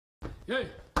Hey!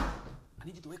 I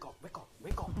need you to wake up.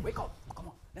 Come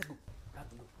on, let's go.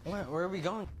 Where are we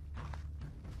going?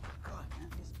 God, man,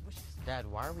 these bushes. Dad,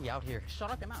 why are we out here?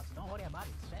 Shut up your mouth. Don't worry about it.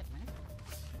 Shit, man.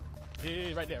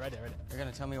 Hey, right there. You're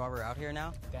gonna tell me why we're out here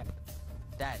now?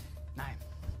 Dad. 9.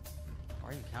 Why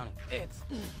are you counting? It's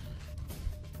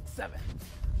 7.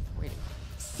 Wait.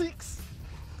 6.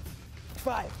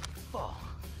 5. 4.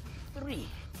 3.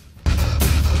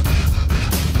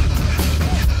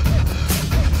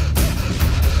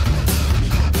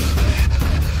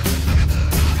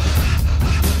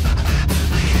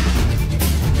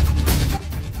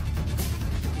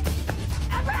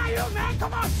 Man,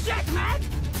 come on, shit, man!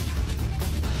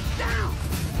 Down!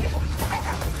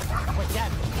 Wait,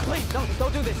 Dad, please,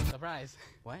 don't do this. Surprise.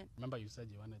 What? Remember you said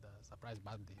you wanted a surprise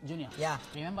birthday? Junior. Yeah.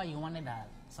 Remember you wanted a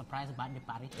surprise birthday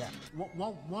party? Yeah.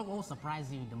 What will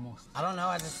surprise you the most? I don't know,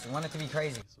 I just want it to be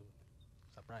crazy. So,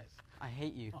 surprise. I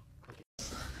hate you. Oh, okay.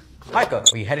 Micah,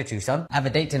 where you headed to, son? I have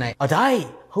a date tonight. A date?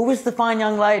 Who is the fine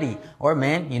young lady? Or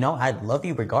man, you know, I'd love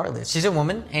you regardless. She's a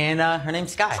woman, and her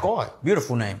name's Sky. Sky?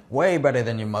 Beautiful name. Way better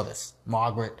than your mother's.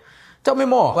 Margaret. Tell me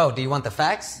more. Well, do you want the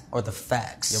facts or the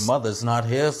facts? Your mother's not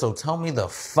here, so tell me the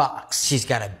facts. She's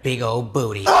got a big old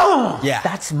booty. Yeah.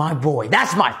 That's my boy.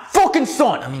 That's my fucking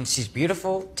son. I mean, she's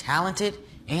beautiful, talented,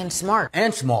 and smart.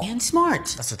 And small. And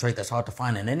smart. That's a trait that's hard to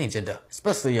find in any gender,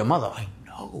 especially your mother. I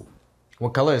know.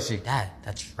 What color is she? Dad,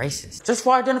 that's racist. Just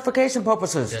for identification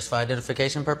purposes. Just for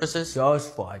identification purposes?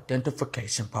 Just for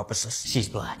identification purposes. She's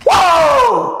black.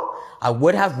 Whoa! I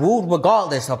would have ruled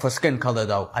regardless of her skin color,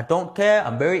 though. I don't care.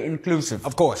 I'm very inclusive.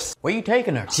 Of course. Where you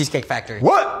taking her? Cheesecake Factory.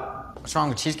 What? What's wrong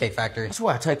with Cheesecake Factory? That's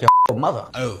where I take your mother.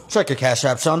 Oh. Check your Cash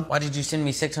App, son. Why did you send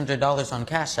me $600 on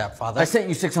Cash App, Father? I sent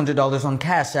you $600 on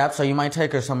Cash App, so you might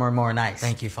take her somewhere more nice.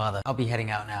 Thank you, Father. I'll be heading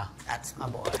out now. That's my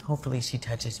boy. Hopefully she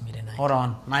touches me tonight. Hold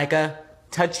on. Micah,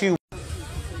 touch you.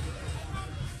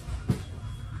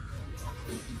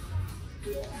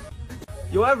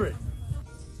 Yo, Everett.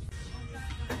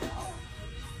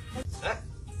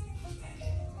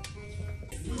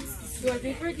 Do I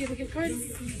pay for it? Do you have a gift card?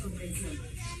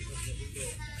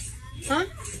 Huh?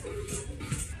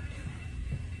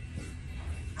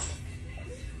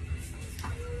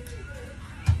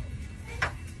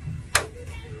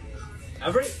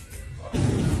 Everett?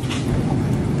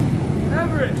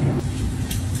 Everett!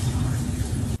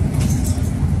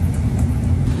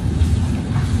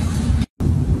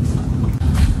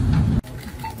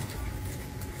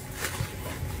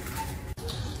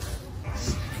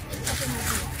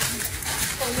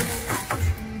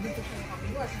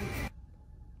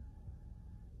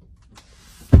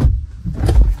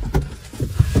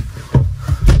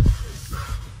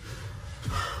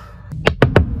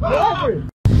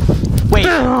 Wait.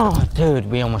 Oh, dude,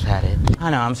 we almost had it. I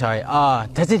know, I'm sorry.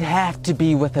 Does it have to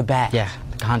be with a bat? Yeah,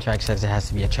 the contract says it has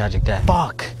to be a tragic death.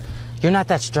 Fuck. You're not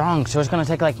that strong, so it's gonna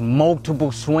take like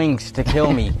multiple swings to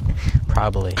kill me.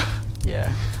 Probably.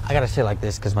 Yeah. I gotta say it like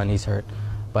this because my knees hurt.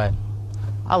 But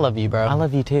I love you, bro. I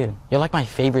love you too. You're like my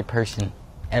favorite person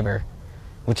ever.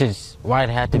 Which is why it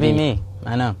had to be me.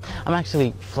 I know. I'm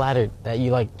actually flattered that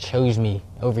you like chose me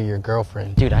over your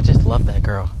girlfriend. Dude, I just love that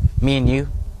girl. Me and you,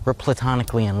 we're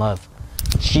platonically in love.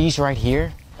 She's right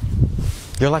here.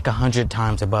 You're like 100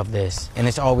 times above this. And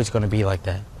it's always gonna be like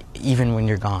that. Even when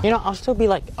you're gone. You know, I'll still be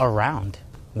like around,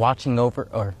 watching over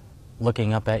or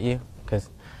looking up at you. Cause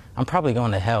I'm probably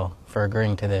going to hell for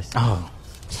agreeing to this. Oh,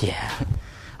 yeah.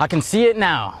 I can see it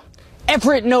now.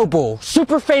 Everett Noble,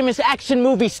 super famous action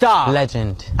movie star.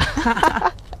 Legend.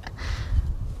 I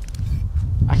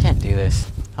can't do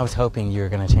this. I was hoping you were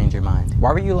gonna change your mind.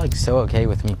 Why were you like so okay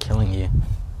with me killing you?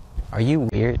 Are you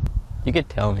weird? You could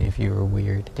tell me if you were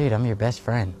weird. Dude, I'm your best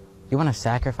friend. You wanna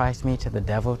sacrifice me to the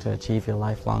devil to achieve your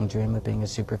lifelong dream of being a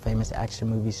super famous action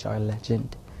movie star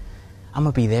legend? I'm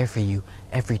gonna be there for you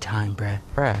every time, bruh.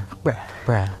 Bruh, bruh,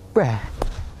 bruh, bruh.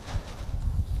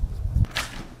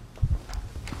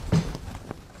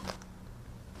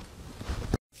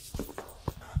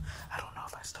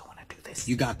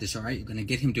 You got this, all right? You're gonna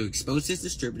get him to expose his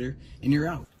distributor, and you're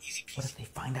out. Easy peasy. What if they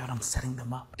find out I'm setting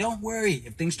them up? Don't worry.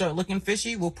 If things start looking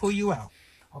fishy, we'll pull you out.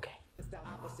 Okay. What's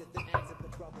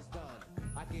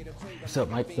up,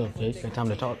 Mike? What's up, Jace? Got time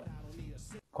to talk?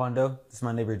 Quando, this is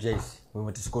my neighbor Jace. We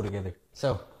went to school together.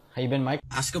 So, how you been, Mike?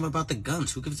 Ask him about the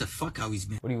guns. Who gives a fuck how he's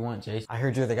been? What do you want, Jace? I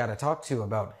heard you're the guy to talk to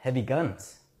about heavy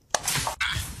guns.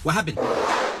 What happened?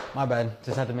 My bad.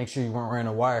 Just had to make sure you weren't wearing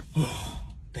a wire.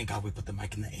 Thank God we put the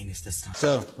mic in the anus this time.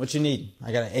 So, what you need?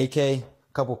 I got an AK, a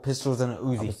couple pistols, and an I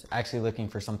Uzi. was actually looking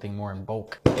for something more in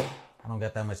bulk. I don't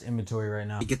got that much inventory right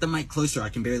now. Get the mic closer, I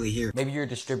can barely hear. Maybe your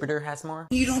distributor has more?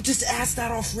 You don't just ask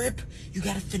that off rip. You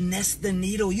gotta finesse the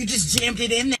needle. You just jammed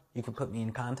it in there. You could put me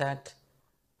in contact?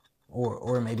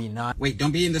 Or maybe not. Wait,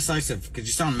 don't be indecisive, because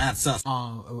you sound mad sus.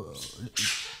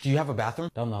 Do you have a bathroom?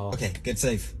 Don't know. Okay, get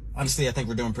safe. Honestly, I think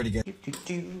we're doing pretty good. You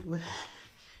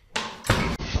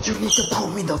need to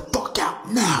pull me the fuck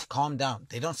out now. Calm down.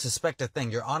 They don't suspect a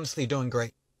thing. You're honestly doing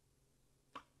great.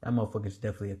 That motherfucker's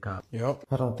definitely a cop. Yep.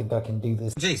 I don't think I can do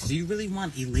this. Jace, do you really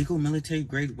want illegal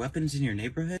military-grade weapons in your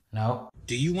neighborhood? No.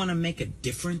 Do you want to make a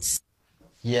difference?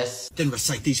 Yes. Then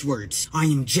recite these words. I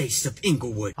am Jace of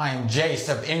Inglewood. I am Jace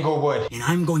of Inglewood. And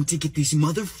I'm going to get these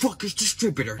motherfuckers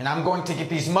distributor. And I'm going to get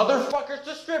these motherfuckers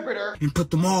distributor. And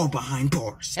put them all behind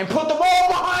bars. And put them all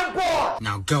behind bars.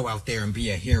 Now go out there and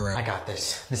be a hero. I got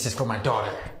this. This is for my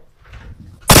daughter.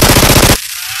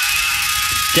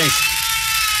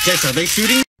 Jace, are they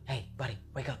shooting? Hey, buddy,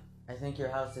 wake up. I think your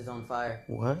house is on fire.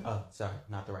 What? Oh, sorry.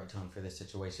 Not the right tone for this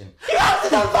situation. Your house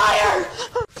is on fire!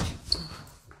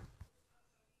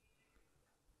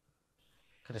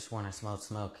 Could have sworn I smelled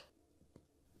smoke.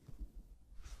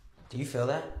 Do you feel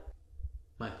that?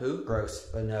 My poop? Gross,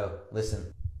 but no.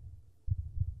 Listen.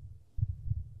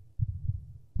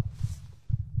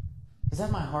 Is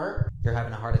that my heart? You're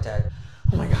having a heart attack.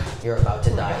 Oh my god. You're about to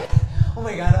die. Oh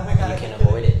my god, oh my god. You can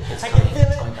avoid it. It's I coming. can feel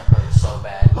It's it. going to hurt so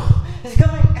bad. It's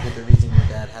coming. You're the reason your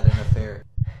dad had an affair.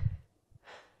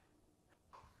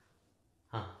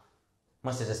 Huh.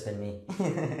 Must have just been me.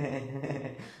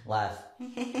 Laugh.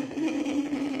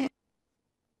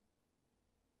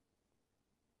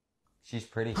 She's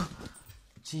pretty.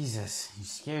 Jesus, you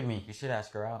scared me. You should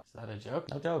ask her out. Is that a joke?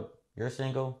 No joke. You're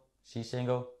single. She's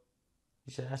single.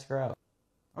 You should ask her out.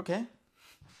 Okay.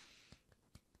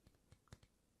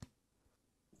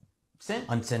 Send.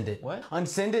 Unsend it. What?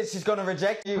 Unsend it? She's gonna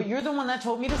reject you. But you're the one that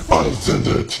told me to send it. Unsend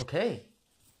it. Okay.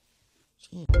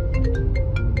 Gee.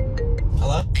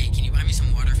 Hello? Hey, can you buy me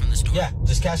some water from the store? Yeah,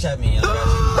 just cash at me.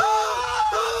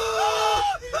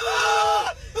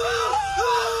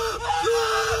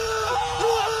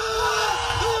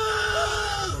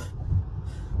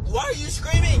 Why are you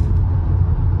screaming?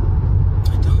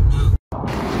 I don't know.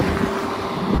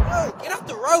 Oh, get off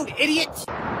the road, idiot!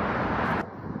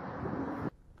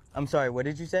 I'm sorry, what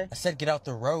did you say? I said get out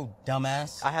the road,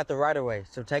 dumbass. I had the right of way,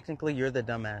 so technically you're the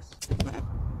dumbass.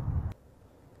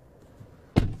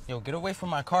 Yo, get away from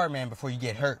my car, man, before you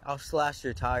get hurt. I'll slash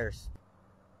your tires.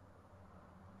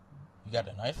 You got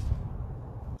a knife?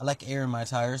 I like air in my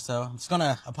tires, so I'm just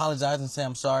gonna apologize and say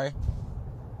I'm sorry.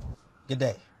 Good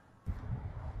day.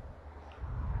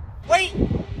 Wait!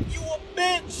 You a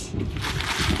bitch!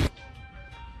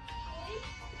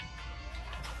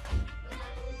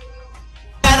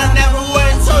 I never would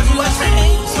have told you I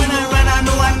changed. When I ran, I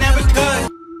knew I never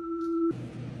could.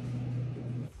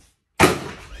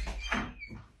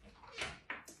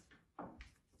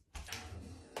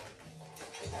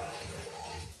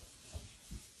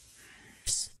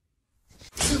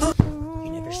 You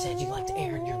never said you liked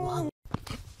air in your lungs.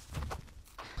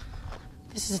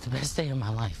 This is the best day of my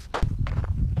life.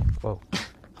 Whoa.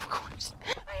 Of course.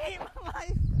 I hate my life.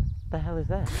 What the hell is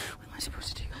that? What am I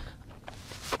supposed to do?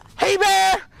 Hey,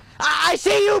 Bear! I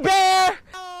see you, Bear!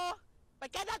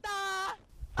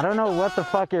 I don't know what the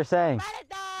fuck you're saying.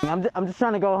 I'm just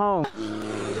trying to go home.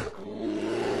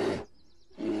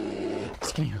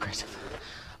 It's getting aggressive.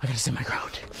 I gotta set my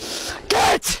ground.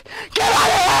 Get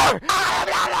out of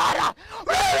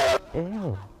here!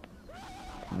 Ew.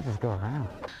 I'll just go around.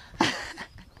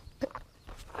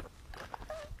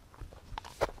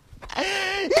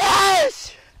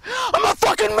 Yes! I'm a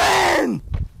fucking man!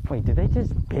 Wait, did they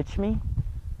just bitch me?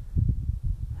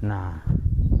 Nah.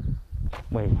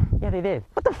 Wait, yeah they did.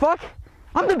 What the fuck?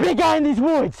 I'm the big guy in these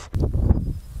woods!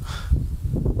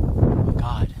 Oh,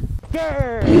 God.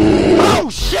 Yeah. Oh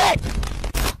shit!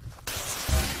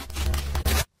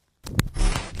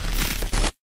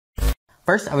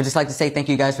 First, I would just like to say thank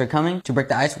you guys for coming. To break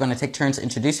the ice, we're going to take turns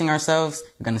introducing ourselves.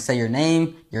 We're going to say your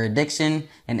name, your addiction,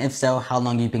 and if so, how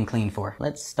long you've been clean for.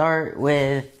 Let's start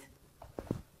with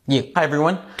you. Hi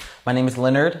everyone, my name is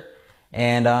Leonard,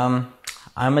 and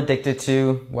I'm addicted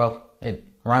to, well, it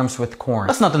rhymes with corn.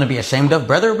 That's nothing to be ashamed of,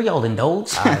 brother. We all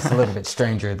indulge. It's a little bit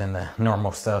stranger than the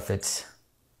normal stuff. It's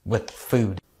with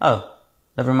food. Oh,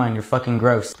 never mind. You're fucking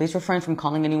gross. Please refrain from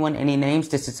calling anyone any names.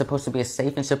 This is supposed to be a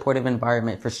safe and supportive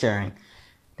environment for sharing.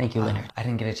 Thank you, Leonard. I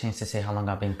didn't get a chance to say how long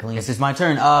I've been clean. This is my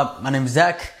turn. My name's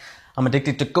Zach. I'm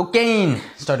addicted to cocaine.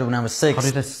 Started when I was 6. How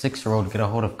did a 6-year-old get a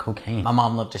hold of cocaine? My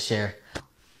mom loved to share.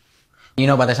 You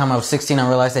know, by the time I was 16, I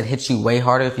realized it hit you way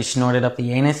harder if you snorted up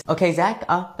the anus. Okay, Zach,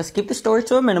 let's keep the story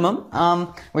to a minimum.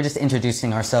 We're just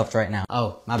introducing ourselves right now.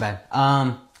 Oh, my bad.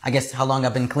 I guess how long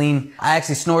I've been clean. I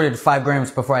actually snorted 5 grams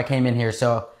before I came in here,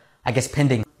 so I guess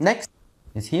pending. Next.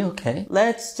 Is he okay?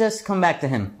 Let's just come back to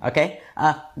him, okay?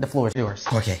 The floor is yours.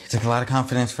 Okay, it took a lot of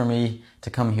confidence for me to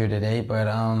come here today, but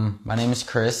my name is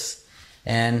Chris,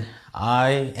 and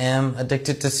I am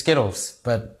addicted to Skittles,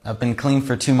 but I've been clean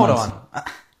for 2 months. Hold on.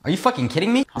 Are you fucking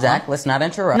kidding me? Zach, let's not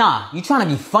interrupt. Nah, you trying to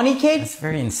be funny, kid? It's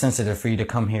very insensitive for you to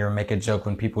come here and make a joke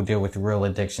when people deal with real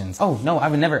addictions. Oh, no, I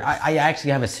would never. I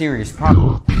actually have a serious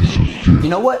problem. You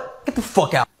know what? Get the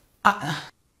fuck out.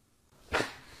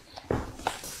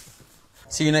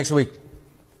 See you next week.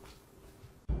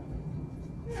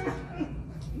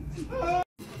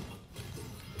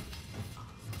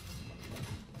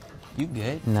 You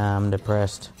good? Nah, I'm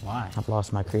depressed. Why? I've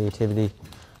lost my creativity.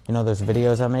 You know those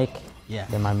videos I make? Yeah.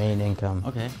 They're my main income.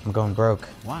 Okay. I'm going broke.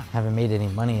 Why? Haven't made any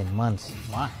money in months.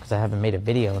 Why? Because I haven't made a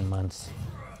video in months.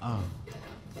 Oh.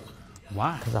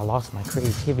 Why? Because I lost my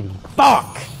creativity.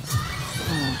 Fuck!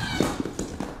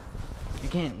 You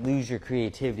can't lose your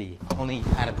creativity, only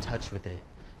out of touch with it.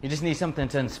 You just need something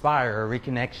to inspire or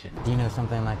reconnection. Do you know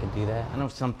something that could do that? I know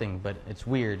something, but it's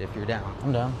weird if you're down.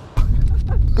 I'm down.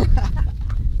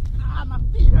 Ah, my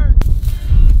feet hurt.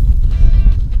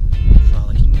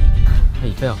 Frolicking me. How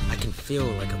you feel? I can feel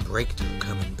like a breakthrough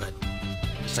coming, but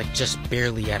it's like just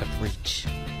barely out of reach.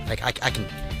 Like I can,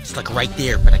 it's like right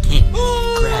there, but I can't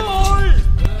grab it.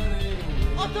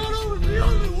 I thought I was the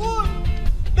only one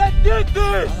that did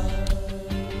this!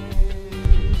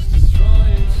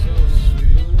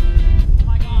 Oh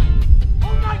my god!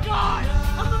 Oh my god!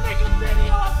 I'm gonna make a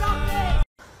video about this!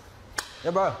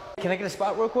 Yeah, bro. Can I get a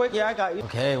spot real quick? Yeah, I got you.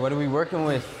 Okay, what are we working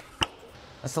with?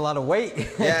 That's a lot of weight.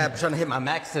 Yeah, I'm trying to hit my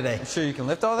max today. Sure you can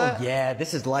lift all that? Yeah,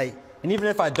 this is light. And even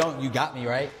if I don't, you got me,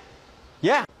 right?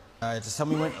 Yeah. Alright, just tell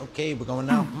me when. Okay, we're going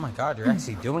now. Oh my god, you're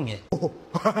actually doing it.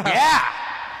 Yeah!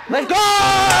 Let's go!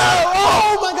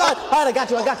 Oh my god! Alright, I got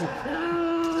you, I got you.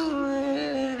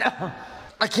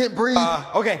 I can't breathe.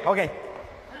 Okay.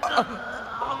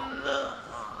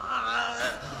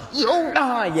 Yo!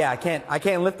 Yeah, I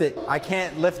can't lift it. I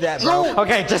can't lift that, bro.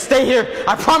 Okay, just stay here.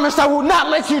 I promise I will not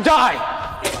let you die.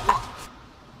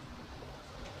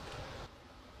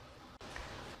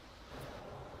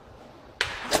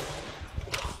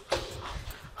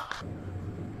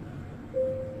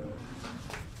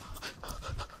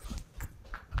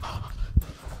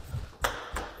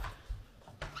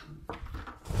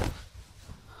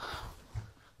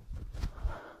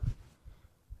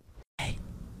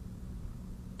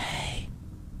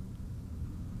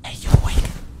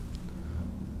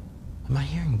 Am I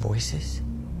hearing voices?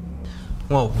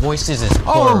 Well, voices is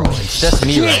plural. It's just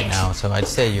me right now, so I'd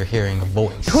say you're hearing a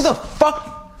voice. Who the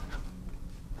fuck?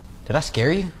 Did I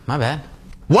scare you? My bad.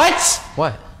 What?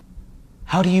 What?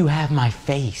 How do you have my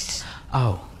face?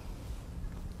 Oh.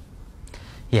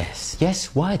 Yes.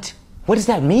 Yes, what? What does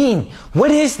that mean?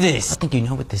 What is this? I think you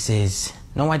know what this is.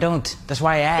 No, I don't. That's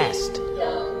why I asked.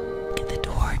 Get the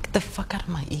door. Get the fuck out of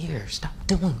my ear. Stop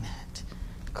doing that.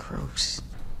 Gross.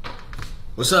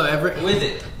 What's up, Everett? Who is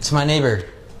it? It's my neighbor.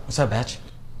 What's up, Batch?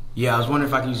 Yeah, I was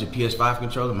wondering if I could use a PS5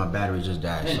 controller. My battery just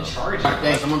died. So.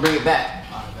 Thanks, I'm gonna bring it back.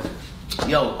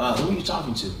 Yo, who are you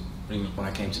talking to? When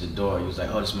I came to the door, he was like,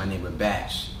 "Oh, this is my neighbor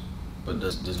Batch," but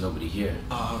there's nobody here.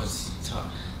 Oh, I was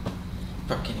talking.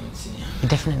 Bro, can't even see you. You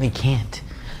definitely can't.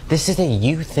 This is a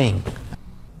you thing.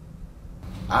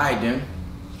 All right, then.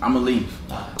 I'ma leave.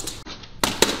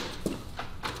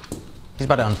 He's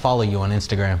about to unfollow you on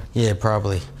Instagram. Yeah,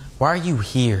 probably. Why are you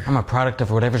here? I'm a product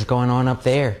of whatever's going on up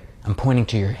there. I'm pointing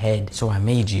to your head, so I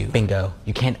made you. Bingo.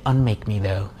 You can't unmake me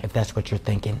though, if that's what you're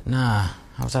thinking. Nah,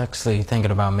 I was actually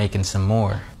thinking about making some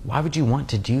more. Why would you want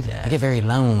to do that? I get very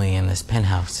lonely in this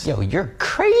penthouse. Yo, you're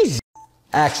crazy.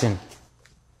 Action.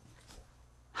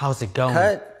 How's it going?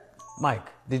 Cut. Mike,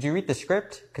 did you read the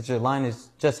script? Because your line is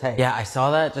just hey. Yeah, I saw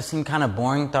that. Just seemed kind of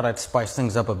boring. Thought I'd spice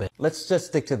things up a bit. Let's just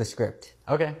stick to the script.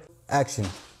 Okay. Action.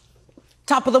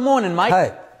 Top of the morning, Mike.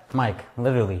 Cut. Mike,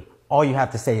 literally, all you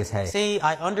have to say is hey. See,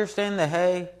 I understand the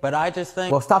hey, but I just think...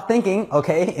 Well, stop thinking,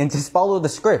 okay, and just follow the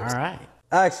script. All right.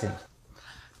 Action.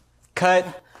 Cut.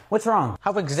 What's wrong?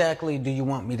 How exactly do you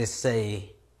want me to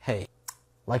say hey?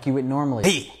 Like you would normally.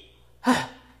 Hey.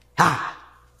 Ha.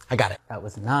 I got it. That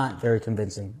was not very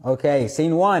convincing. Okay,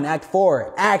 scene 1, act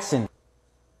 4, action.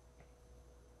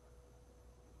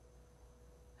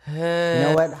 You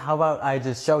know what? How about I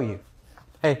just show you?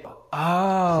 Hey. See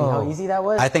how easy that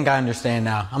was? I think I understand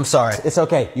now. I'm sorry. It's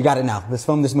okay. You got it now. Let's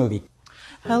film this movie.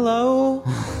 Hello.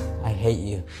 I hate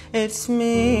you. It's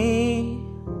me.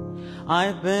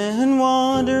 I've been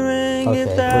wondering Okay, if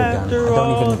we're done. I after don't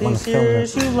all even want these to film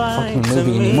years this you fucking lied to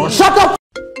movie me. anymore. Shut the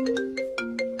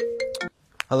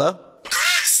Hello?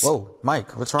 Whoa,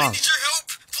 Mike, what's wrong? I need your help,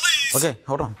 please. Okay,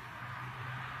 hold on.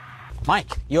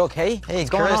 Mike, you okay? Hey, what's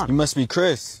going Chris. on? You must be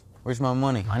Chris. Where's my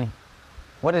money? Money.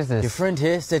 What is this? Your friend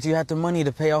here said you had the money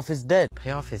to pay off his debt. Pay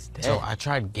off his debt. So I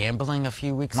tried gambling a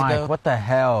few weeks Mike, ago. what the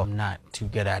hell? I'm not too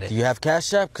good at it. Do Do you have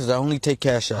Cash App? Because I only take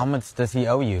Cash App. How much does he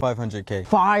owe you? $500K.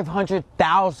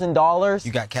 $500,000?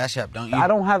 You got Cash App, don't you? I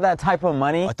don't have that type of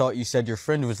money. I thought you said your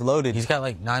friend was loaded. He's got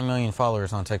like 9 million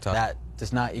followers on TikTok. That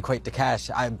does not equate to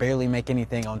cash. I barely make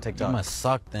anything on TikTok. You must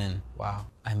suck then. Wow.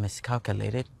 I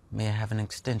miscalculated. May I have an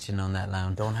extension on that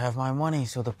loan? Don't have my money,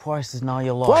 so the price is now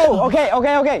your loss. Whoa,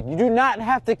 okay. You do not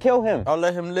have to kill him. I'll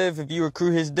let him live if you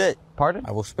accrue his debt. Pardon?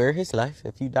 I will spare his life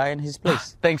if you die in his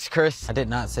place. Thanks, Chris. I did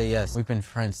not say yes. We've been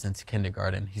friends since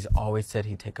kindergarten. He's always said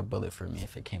he'd take a bullet for me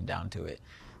if it came down to it.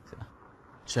 So,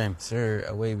 shame. Is there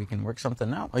a way we can work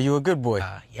something out? Are you a good boy?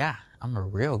 Yeah, I'm a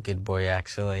real good boy,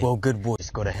 actually. Well, good boys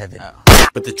go to heaven.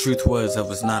 But the truth was, I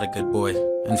was not a good boy.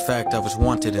 In fact, I was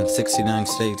wanted in 69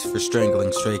 states for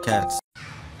strangling stray cats.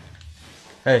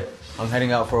 Hey, I'm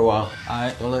heading out for a while.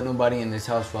 Alright. Don't let nobody in this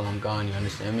house while I'm gone, you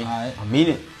understand me? Alright. I mean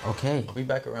it. Okay. I'll be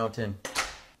back around 10.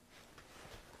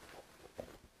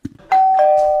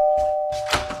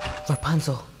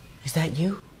 Rapunzel, is that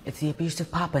you? It's the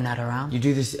abusive papa not around. You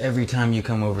do this every time you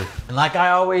come over. And like I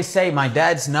always say, my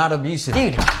dad's not abusive.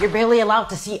 Dude, you're barely allowed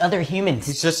to see other humans.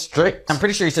 He's just strict. I'm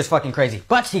pretty sure he's just fucking crazy.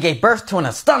 But he gave birth to an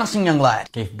astonishing young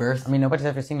lad. Gave birth? I mean, nobody's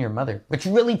ever seen your mother. Which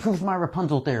really proves my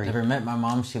Rapunzel theory. Never met my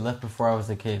mom. She left before I was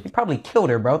a kid. You probably killed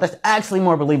her, bro. That's actually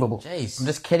more believable. Jace, I'm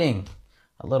just kidding.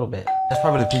 A little bit. That's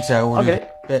probably the pizza I I'll ordered. get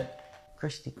it. Bet.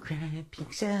 Krusty Krab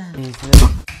pizza.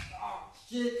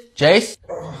 Jace?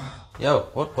 Yo,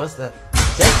 what was that?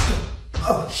 Jace?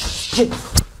 Oh, shit.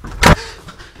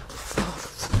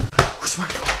 Where's my...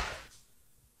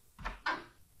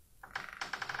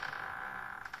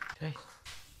 Jace?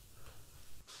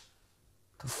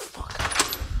 The fuck?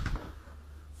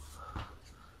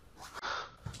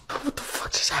 What the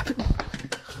fuck just happened?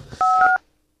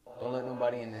 Don't let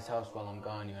nobody in this house while I'm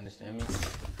gone, you understand me?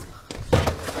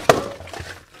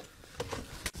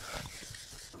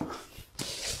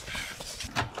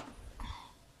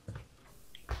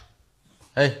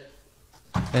 Hey,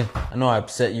 I know I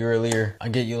upset you earlier. I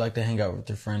get you like to hang out with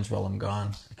your friends while I'm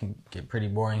gone. It can get pretty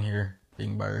boring here,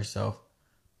 being by yourself.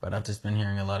 But I've just been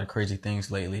hearing a lot of crazy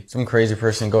things lately. Some crazy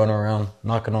person going around,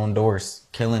 knocking on doors,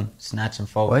 killing, snatching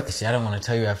folks. What? See, I didn't want to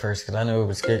tell you at first because I knew it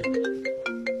was scary.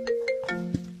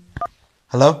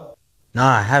 Hello?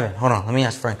 Nah, I haven't. Hold on, let me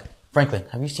ask Frank. Franklin,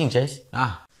 have you seen Jace?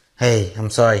 Nah. Hey, I'm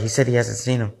sorry. He said he hasn't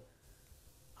seen him.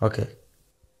 Okay,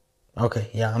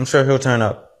 yeah, I'm sure he'll turn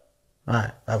up.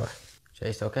 Alright, bye-bye.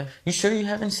 Jace, okay? You sure you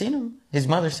haven't seen him? His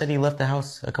mother said he left the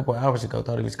house a couple hours ago.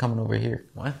 Thought he was coming over here.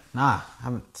 What? Nah, I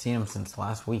haven't seen him since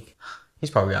last week. He's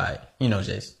probably alright. You know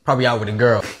Jace. Probably out with a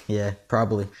girl. Yeah,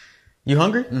 probably. You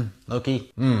hungry?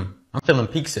 Low-key. I'm feeling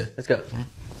pizza. Let's go.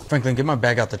 Franklin, get my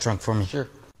bag out the trunk for me. Sure.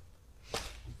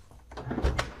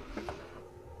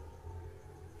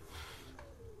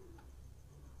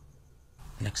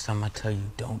 Next time I tell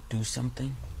you don't do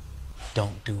something,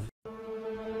 don't do it.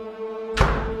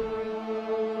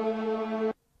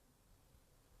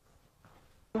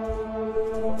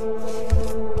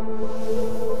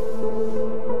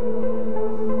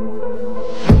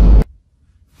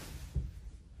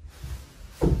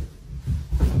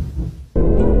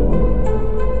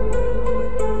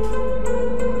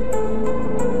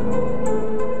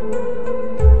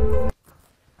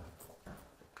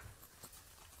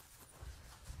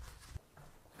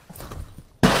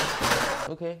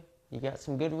 Okay, you got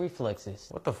some good reflexes.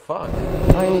 What the fuck?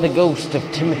 I'm the ghost of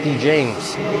Timothy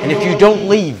James, and if you don't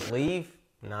leave... Leave?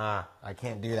 Nah, I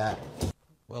can't do that.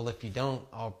 Well, if you don't,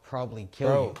 I'll probably kill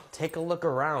Bro, you. take a look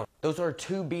around. Those are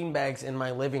 2 beanbags in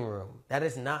my living room. That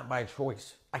is not by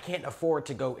choice. I can't afford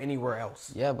to go anywhere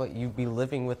else. Yeah, but you'd be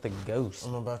living with a ghost.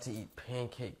 I'm about to eat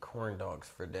pancake corn dogs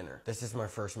for dinner. This is my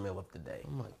first meal of the day.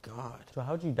 Oh my god. So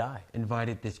how'd you die?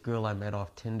 Invited this girl I met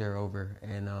off Tinder over,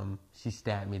 and she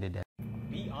stabbed me to death.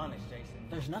 Be honest, Jason.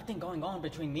 There's nothing going on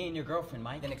between me and your girlfriend,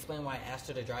 Mike. Then explain why I asked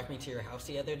her to drive me to your house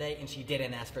the other day and she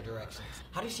didn't ask for directions.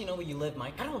 How does she know where you live,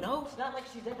 Mike? I don't know. It's not like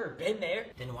she's ever been there.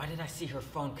 Then why did I see her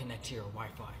phone connect to your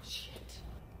Wi-Fi? Shit.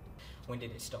 When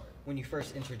did it start? When you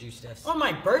first introduced us. On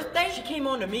my birthday? She came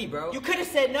on to me, bro. You could have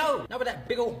said no. Not with that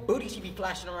big old booty she be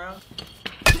flashing around.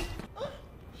 I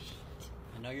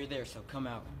know you're there, so come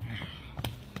out.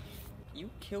 You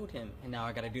killed him, and now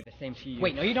I gotta do the same to you.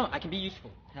 Wait, no you don't. I can be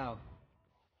useful. How?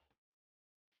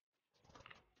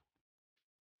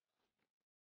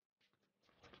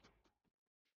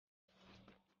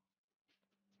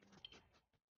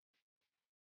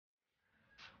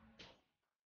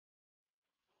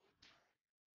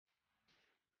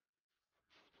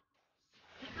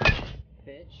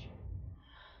 bitch.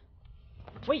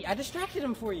 Wait, I distracted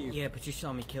him for you. Yeah, but you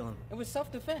saw me kill him. It was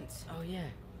self-defense. Oh, yeah.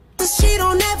 She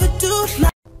don't ever do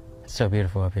It's so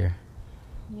beautiful up here.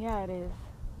 Yeah, it is.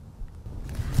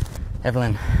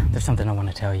 Evelyn, there's something I want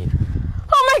to tell you.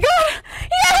 Oh my god!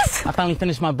 Yes! I finally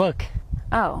finished my book.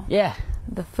 Oh, Yeah.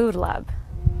 The Food Lab.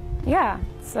 Yeah,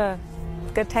 it's a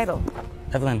good title.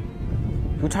 Evelyn,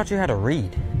 who taught you how to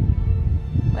read?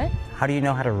 What? How do you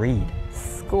know how to read?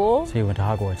 School? So you went to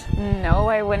Hogwarts. No,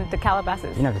 I went to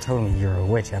Calabasas. You never told me you were a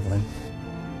witch, Evelyn.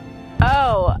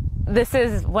 Oh, this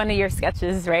is one of your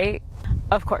sketches, right?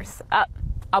 Of course.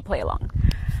 I'll play along.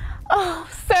 Oh,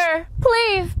 sir,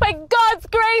 please, by God's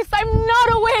grace, I'm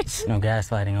not a witch! No,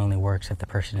 gaslighting only works if the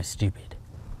person is stupid.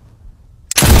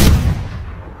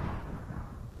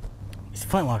 These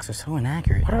flintlocks are so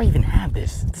inaccurate. Why do I even have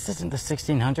this? This isn't the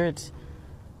 1600s.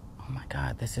 Oh my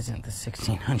God, this isn't the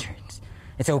 1600s.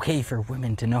 It's okay for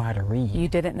women to know how to read. You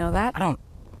didn't know that? I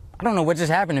don't know what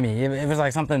just happened to me. It was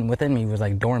like something within me was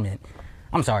like dormant.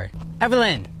 I'm sorry.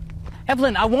 Evelyn,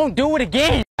 I won't do it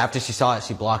again. After she saw it,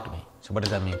 she blocked me. So what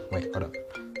does that mean? Wait, hold up.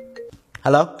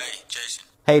 Hello? Hey, Jason.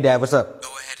 Hey, Dad, what's up? Go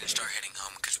ahead and start heading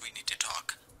home because we need to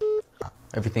talk.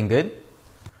 Everything good?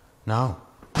 No.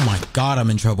 Oh my god,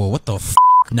 I'm in trouble. What the f?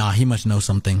 Nah, he must know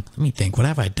something. Let me think. What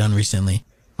have I done recently?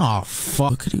 Oh,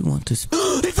 fuck. What could he want to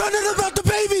He found out about the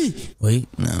baby! Wait,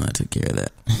 no, I took care of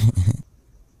that.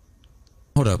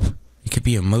 Hold up. It could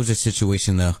be a Moses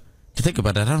situation, though. To think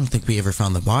about it, I don't think we ever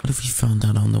found the body. What if we found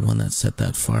out I'm the one that set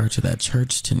that fire to that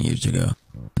church 10 years ago?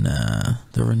 Nah,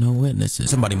 there were no witnesses.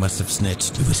 Somebody must have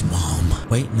snitched. It was Mom.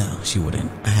 Wait, no, she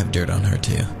wouldn't. I have dirt on her,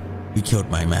 too. We killed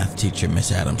my math teacher,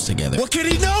 Miss Adams, together. What could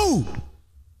he know?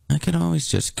 I could always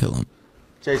just kill him.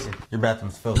 Jason, your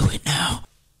bathroom's filthy. Do it now.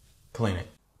 Clean it.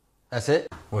 That's it?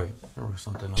 Wait, there was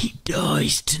something else. He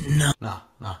dies tonight. Nah,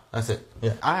 that's it.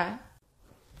 Yeah. Alright.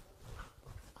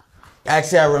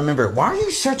 Actually, I remember. Why are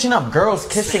you searching up girls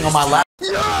kissing on my lap?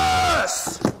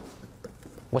 Yes!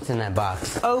 What's in that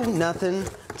box? Oh, nothing.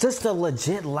 Just a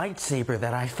legit lightsaber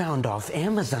that I found off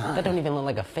Amazon. That don't even look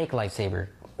like a fake lightsaber.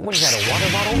 What is that, a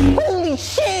water bottle? Holy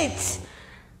shit!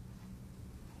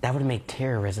 That would make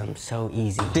terrorism so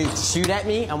easy. Dude, shoot at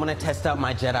me. I want to test out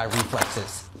my Jedi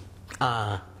reflexes.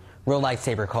 Real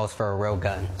lightsaber calls for a real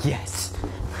gun. Yes.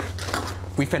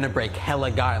 We finna break hella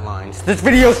guidelines. This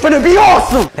video's finna be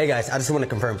awesome! Hey guys, I just want to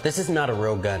confirm, this is not a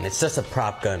real gun. It's just a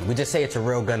prop gun. We just say it's a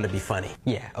real gun to be funny.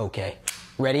 Yeah, okay.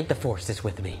 Ready? The Force is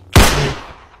with me.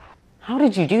 How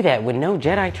did you do that with no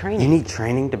Jedi training? You need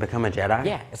training to become a Jedi?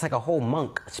 Yeah, it's like a whole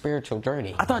monk spiritual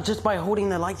journey. I thought just by holding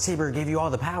the lightsaber gave you all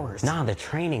the powers. Nah, the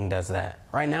training does that.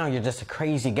 Right now, you're just a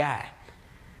crazy guy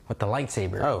with the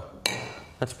lightsaber. Oh,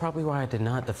 that's probably why I did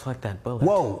not deflect that bullet.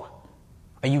 Whoa!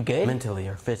 Are you good? Mentally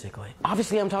or physically?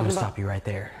 Obviously, I'm talking about... Stop you right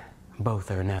there.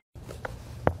 Both are now.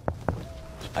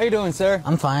 How you doing, sir?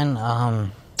 I'm fine,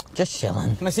 just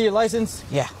chilling. Can I see your license?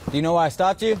 Yeah. Do you know why I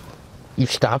stopped you? You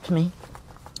stopped me?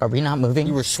 Are we not moving?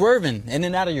 You were swerving in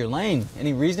and out of your lane.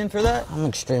 Any reason for that? I'm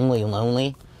extremely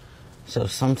lonely, so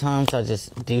sometimes I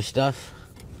just do stuff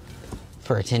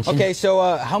for attention. Okay,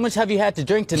 so how much have you had to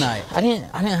drink tonight? I didn't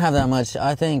have that much.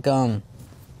 I think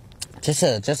just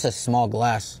a small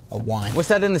glass of wine. What's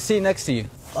that in the seat next to you?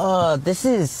 This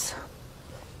is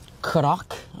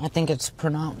Karak, I think it's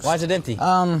pronounced. Why is it empty?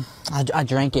 I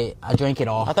drank it. I drank it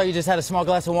all. I thought you just had a small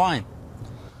glass of wine.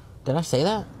 Did I say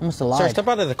that? I must have lied. Sir, step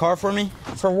out of the car for me.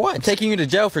 For what? I'm taking you to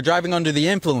jail for driving under the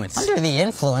influence. Under the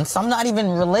influence? I'm not even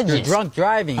religious. You're drunk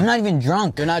driving. I'm not even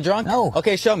drunk. You're not drunk? No.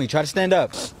 Okay, show me. Try to stand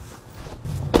up.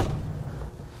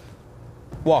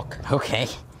 Walk. Okay.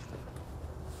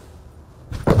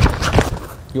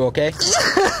 You okay?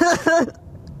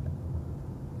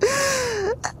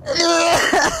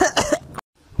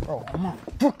 Bro, oh my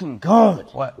fucking God.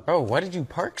 What? Bro, why did you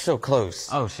park so close?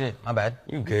 Oh shit, my bad.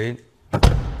 You good?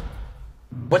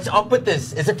 What's up with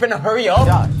this? Is it finna hurry up?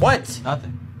 Josh. What?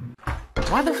 Nothing.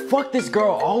 Why the fuck this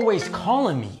girl always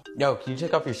calling me? Yo, can you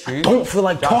take off your shoes? Don't feel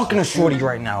like talking to Shorty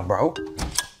right now, bro.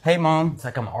 Hey, Mom. It's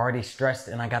like I'm already stressed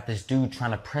and I got this dude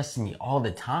trying to press me all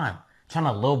the time. Trying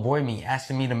to little boy me,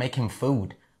 asking me to make him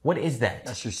food. What is that?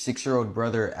 That's your 6-year-old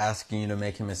brother asking you to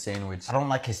make him a sandwich. I don't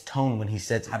like his tone when he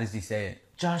says, How does he say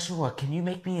it? Joshua, can you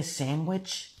make me a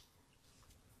sandwich?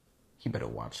 He better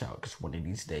watch out, because one of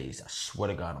these days, I swear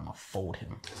to God, I'm gonna fold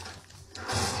him.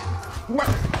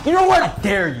 You know what? I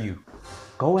dare you.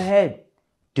 Go ahead.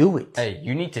 Do it. Hey,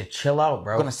 you need to chill out,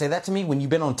 bro. You're gonna say that to me when you've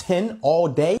been on 10 all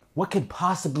day? What could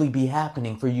possibly be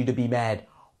happening for you to be mad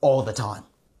all the time?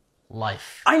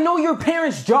 Life. I know your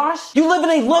parents, Josh. You live in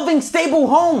a loving, stable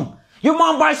home. Your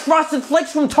mom buys Frosted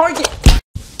Flakes from Target.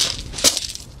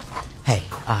 Hey,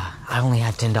 I only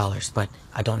have $10, but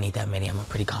I don't need that many. I'm a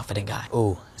pretty confident guy.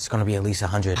 Ooh, it's gonna be at least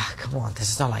 100. Come on, this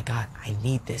is all I got. I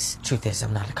need this. Truth is,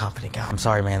 I'm not a confident guy. I'm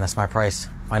sorry, man. That's my price.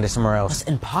 Find it somewhere else. It's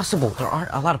impossible. There aren't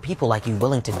a lot of people like you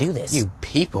willing to do this. You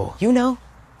people. You know,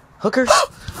 hookers.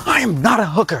 I am not a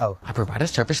hooker. Oh, I provide a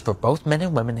service for both men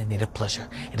and women in need of pleasure.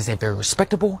 It is a very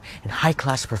respectable and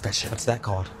high-class profession. What's that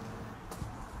called?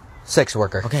 Sex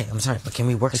worker. Okay, I'm sorry, but can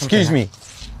we work Excuse something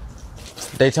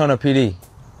me. Daytona PD.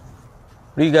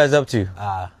 What are you guys up to?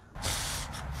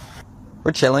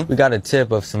 We're chilling. We got a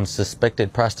tip of some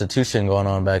suspected prostitution going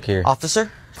on back here. Officer,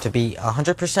 to be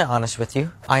 100% honest with you,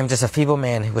 I am just a feeble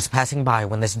man who was passing by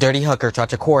when this dirty hooker tried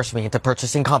to coerce me into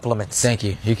purchasing compliments. Thank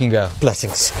you. You can go.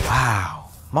 Blessings. Wow.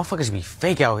 Motherfuckers be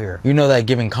fake out here. You know that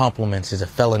giving compliments is a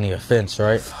felony offense,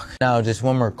 right? Fuck. Now, just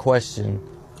one more question.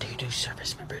 Do you do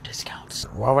service member discounts?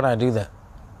 Why would I do that?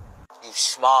 You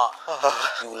smart.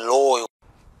 You loyal.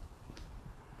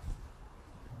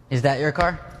 Is that your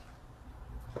car?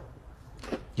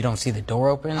 You don't see the door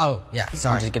open? Oh, yeah,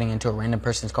 sorry. I'm just getting into a random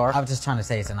person's car? I was just trying to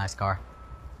say it's a nice car.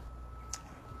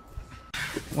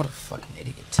 What a fucking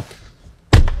idiot.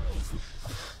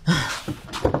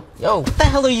 Yo, what the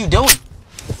hell are you doing?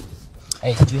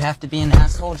 Hey, did you have to be an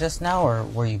asshole just now, or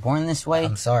were you born this way?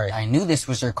 I'm sorry. I knew this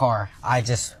was your car. I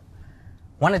just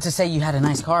wanted to say you had a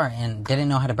nice car and didn't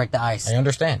know how to break the ice. I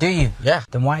understand. Do you? Yeah.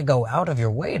 Then why go out of your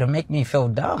way to make me feel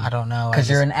dumb? I don't know. Because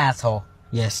you're an asshole.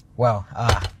 Yes. Well,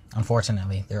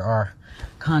 unfortunately, there are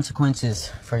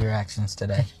consequences for your actions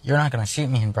today. You're not gonna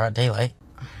shoot me in broad daylight.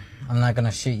 I'm not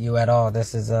gonna shoot you at all.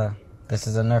 This is a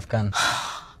Nerf gun.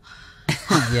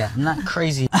 Yeah, I'm not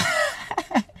crazy.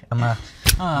 I'm a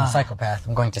psychopath.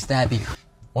 I'm going to stab you.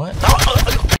 What?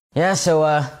 Yeah,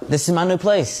 so, this is my new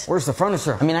place. Where's the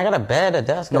furniture? I mean, I got a bed, a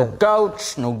desk, no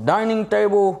couch, no dining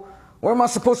table. Where am I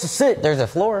supposed to sit? There's a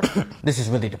floor. This is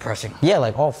really depressing. Yeah,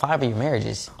 like all 5 of your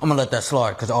marriages. I'm gonna let that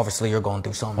slide, because obviously you're going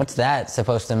through something. What's that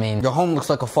supposed to mean? Your home looks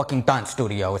like a fucking dance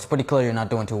studio. It's pretty clear you're not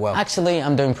doing too well. Actually,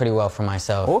 I'm doing pretty well for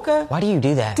myself. Okay. Why do you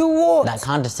do that? Do what? That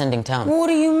condescending tone. What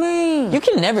do you mean? You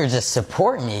can never just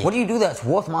support me. What do you do that's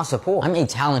worth my support? I'm a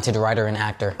talented writer and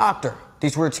actor. Actor.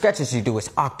 These weird sketches you do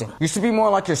is acting. You should be more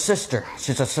like your sister.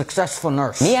 She's a successful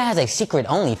nurse. Mia has a secret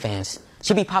OnlyFans.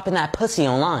 She be popping that pussy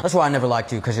online. That's why I never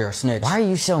liked you, because you're a snitch. Why are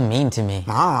you so mean to me?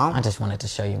 I just wanted to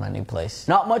show you my new place.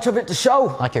 Not much of it to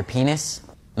show. Like your penis?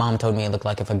 Mom told me it looked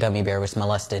like if a gummy bear was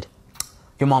molested.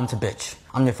 Your mom's a bitch.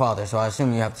 I'm your father, so I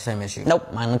assume you have the same issue.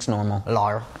 Nope, mine looks normal.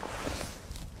 Liar.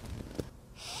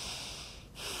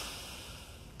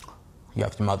 You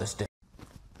have your mother's dick.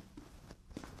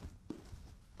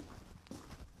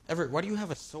 Everett, why do you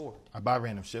have a sword? I buy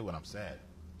random shit when I'm sad.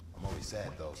 I'm always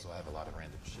sad though, so I have a lot of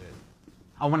random shit.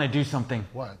 I want to do something.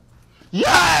 What?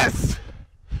 Yes!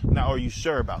 Now, are you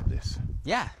sure about this?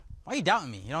 Yeah. Why are you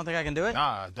doubting me? You don't think I can do it?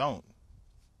 Nah, I don't.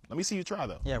 Let me see you try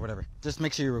though. Yeah, whatever. Just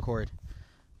make sure you record.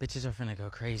 Bitches are finna go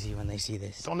crazy when they see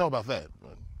this. Don't know about that,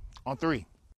 but on 3.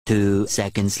 2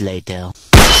 seconds later.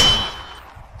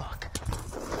 Fuck.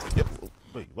 Yep.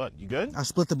 Wait, what? You good? I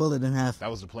split the bullet in half.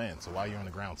 That was the plan, so why are you on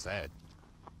the ground sad?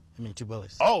 I mean, 2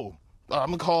 bullets. Oh!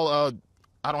 I'm gonna call,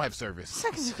 I don't have service.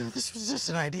 Seconds ago, this was just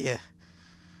an idea.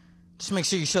 Just make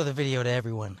sure you show the video to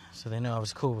everyone, so they know I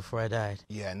was cool before I died.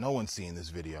 Yeah, no one's seeing this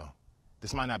video.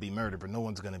 This might not be murder, but no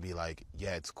one's gonna be like,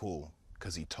 yeah, it's cool,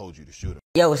 because he told you to shoot him.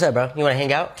 Yo, what's up, bro? You wanna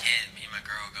hang out? Yeah, me and my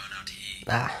girl going out to eat.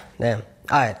 Ah, damn.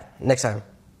 Alright, next time.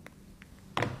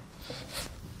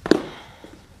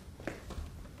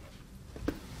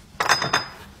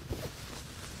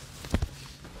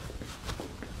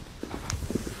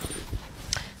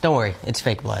 Don't worry, it's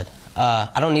fake blood.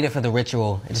 I don't need it for the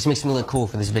ritual. It just makes me look cool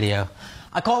for this video.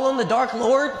 I call on the Dark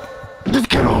Lord. This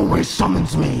kid always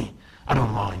summons me. I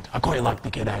don't mind. I quite like the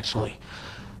kid, actually.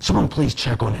 Someone please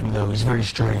check on him, though. He's very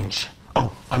strange.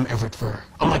 Oh, I'm Everett Fur.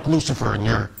 I'm like Lucifer in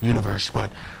your universe,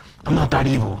 but I'm not that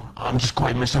evil. I'm just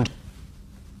quite misunderstood.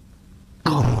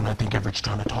 Hold on, I think Everett's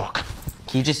trying to talk.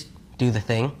 Can you just do the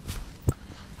thing?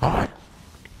 All right.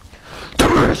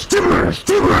 Timbers, timbers,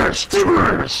 timbers,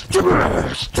 timbers,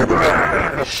 timbers,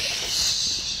 timbers.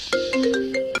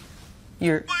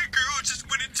 You're... My girl just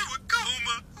went into a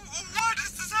coma. Why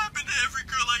does this happen to every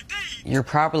girl I date? You're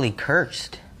probably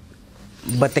cursed.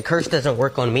 But the curse doesn't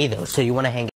work on me, though, so you want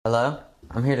to hang... Hello?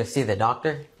 I'm here to see the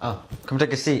doctor. Oh, come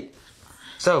take a seat.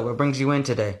 So, what brings you in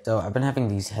today? So, I've been having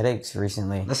these headaches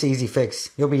recently. That's an easy fix.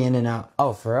 You'll be in and out.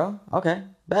 Oh, for real? Okay,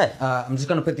 bet. I'm just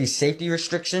gonna put these safety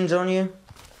restrictions on you.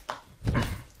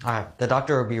 Alright, the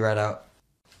doctor will be right out.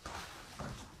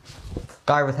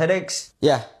 Guy with headaches?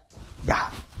 Yeah. Yeah.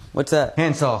 What's that?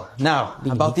 Handsaw. Now,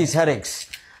 about these headaches.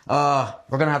 We're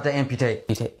gonna have to amputate.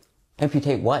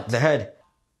 Amputate what? The head.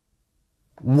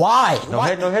 Why? No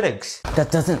head, no headaches.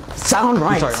 That doesn't sound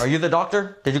right. I'm sorry, are you the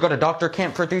doctor? Did you go to doctor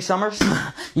camp for 3 summers?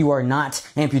 You are not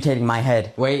amputating my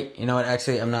head. Wait, you know what?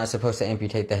 Actually, I'm not supposed to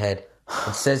amputate the head.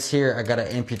 It says here I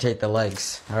gotta amputate the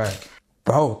legs. Alright.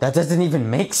 Bro, that doesn't even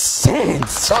make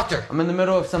sense. Doctor, I'm in the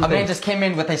middle of something. A man just came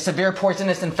in with a severe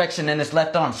poisonous infection in his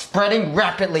left arm, spreading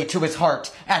rapidly to his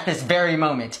heart at this very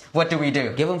moment. What do we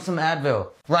do? Give him some Advil.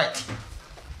 Right.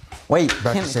 Wait, Back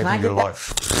to can I saving get your that?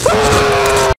 life.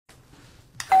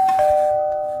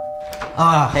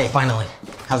 Hey, finally.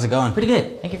 How's it going? Pretty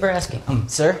good. Thank you for asking.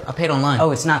 Sir? I paid online. Oh,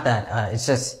 it's not that.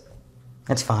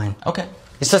 It's fine. Okay.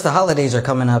 It's just the holidays are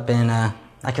coming up and,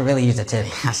 I could really use a tip.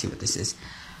 I see what this is.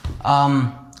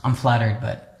 I'm flattered,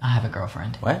 but I have a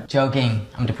girlfriend. What? Joking.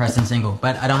 I'm depressed and single,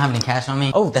 but I don't have any cash on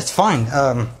me. Oh, that's fine.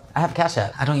 I have Cash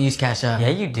App. I don't use Cash App. Yeah,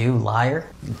 you do, liar.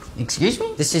 Excuse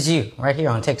me? This is you, right here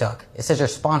on TikTok. It says you're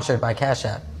sponsored by Cash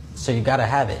App, so you gotta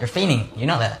have it. You're fiending. You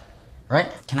know that,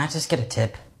 right? Can I just get a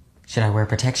tip? Should I wear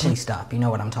protection? Please stop. You know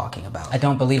what I'm talking about. I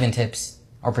don't believe in tips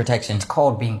or protection. It's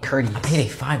called being courteous. I paid a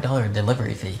 $5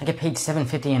 delivery fee. I get paid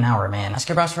 $7.50 an hour, man. Ask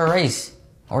your boss for a raise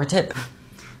or a tip.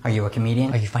 Are you a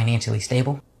comedian? Are you financially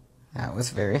stable? That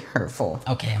was very hurtful.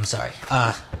 Okay, I'm sorry.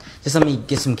 Just let me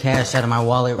get some cash out of my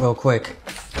wallet real quick.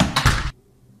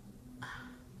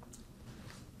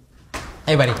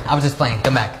 Hey, buddy, I was just playing.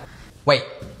 Come back. Wait.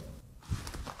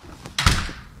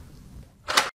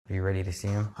 Are you ready to see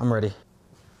him? I'm ready.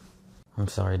 I'm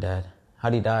sorry, Dad.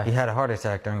 How'd he die? He had a heart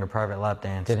attack during a private lap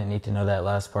dance. Didn't need to know that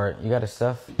last part. You got his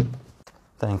stuff?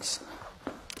 Thanks.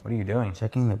 What are you doing?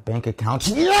 Checking the bank account.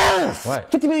 Yes!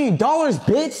 What? $50 million,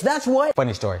 bitch! That's what?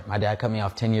 Funny story. My dad cut me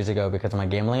off 10 years ago because of my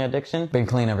gambling addiction. Been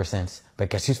clean ever since. But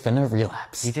guess who's finna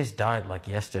relapse? He just died like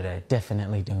yesterday.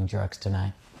 Definitely doing drugs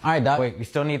tonight. All right, Doc. Wait, you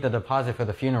still need the deposit for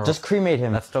the funeral. Just cremate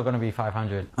him. That's still gonna be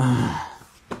 $500.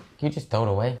 Can you just throw it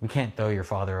away? We can't throw your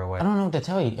father away. I don't know what to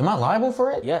tell you. Am I liable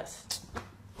for it? Yes.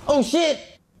 Oh shit!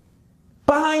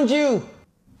 Behind you!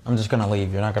 I'm just gonna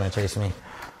leave. You're not gonna chase me.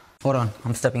 Hold on,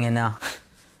 I'm stepping in now.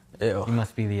 Ew. You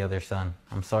must be the other son.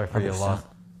 I'm sorry for your loss.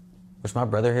 Was my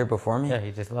brother here before me? Yeah,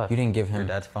 he just left. You didn't give him your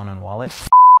dad's phone and wallet?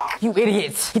 You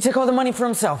idiots! He took all the money for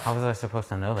himself. How was I supposed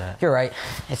to know that? You're right.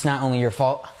 It's not only your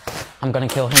fault. I'm gonna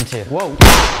kill him too. Whoa!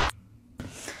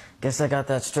 Guess I got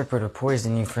that stripper to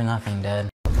poison you for nothing, Dad.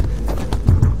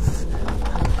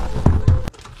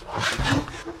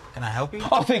 Can I help you?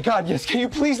 Oh, thank God, yes. Can you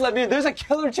please let me in? There's a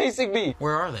killer chasing me.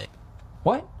 Where are they?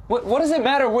 What? What does it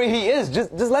matter where he is?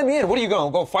 Just let me in. What are you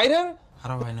going to go fight him?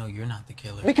 How do I know you're not the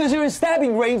killer? Because you're in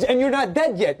stabbing range and you're not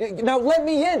dead yet. Now let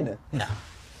me in. No.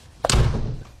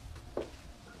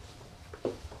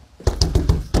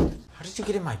 How did you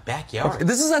get in my backyard? Okay,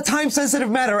 this is a time-sensitive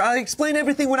matter. I'll explain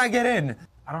everything when I get in.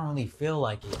 I don't really feel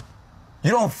like it. You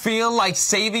don't feel like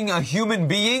saving a human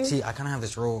being? See, I kind of have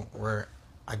this rule where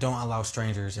I don't allow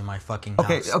strangers in my fucking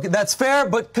house. Okay, that's fair,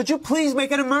 but could you please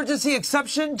make an emergency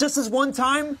exception just this one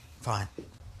time? Fine.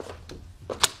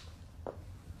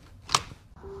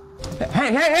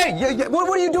 Hey! What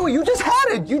are you doing? You just had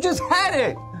it! You just had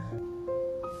it!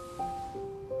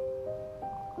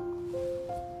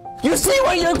 You see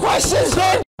what your questions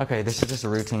did? Okay, this is just a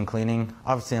routine cleaning.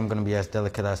 Obviously, I'm gonna be as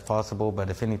delicate as possible,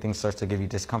 but if anything starts to give you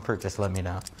discomfort, just let me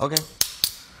know. Okay?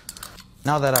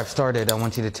 Now that I've started, I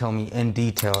want you to tell me in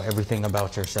detail everything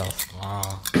about yourself.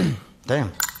 Wow.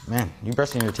 Damn, man, you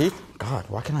brushing your teeth? God,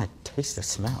 why can I taste the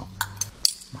smell?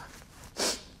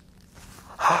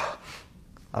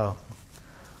 Oh,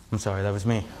 I'm sorry, that was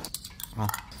me. Oh.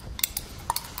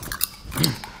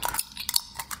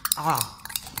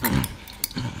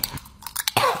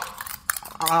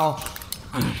 Ow.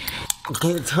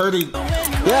 It's hurting.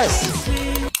 Yes!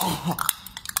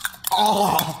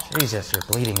 Oh. Jesus, you're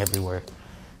bleeding everywhere.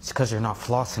 It's because you're not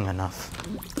flossing enough.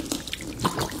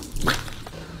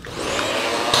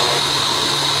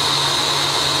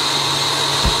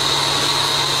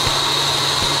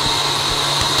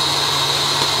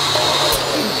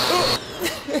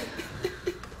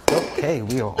 Okay,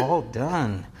 we are all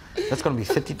done. That's gonna be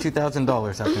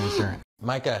 $52,000 after insurance.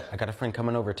 Micah, I got a friend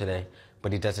coming over today,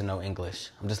 but he doesn't know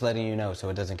English. I'm just letting you know so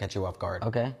it doesn't catch you off guard.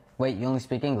 Okay. Wait, you only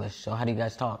speak English, so how do you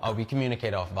guys talk? Oh, we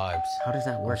communicate off vibes. How does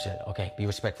that work? Shit. Okay, be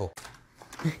respectful.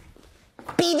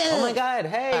 Oh my God,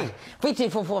 hey!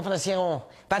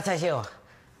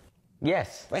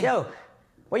 Yes. Yo,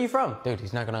 where you from? Dude,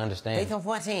 he's not gonna understand.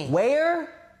 Where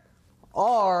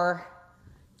are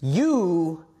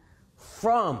you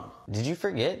from? Did you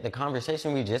forget the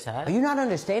conversation we just had? Are you not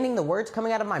understanding the words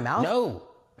coming out of my mouth? No,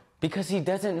 because he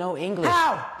doesn't know English.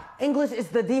 How? English is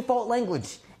the default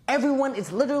language. Everyone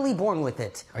is literally born with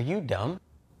it. Are you dumb?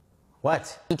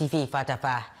 What?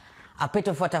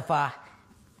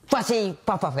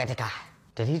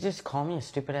 Did he just call me a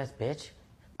stupid ass bitch?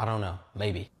 I don't know.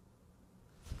 Maybe.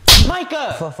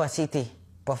 Micah! I'll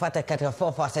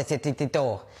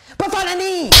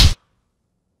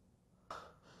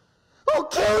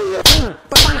kill you!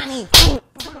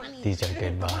 These are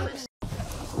good vibes.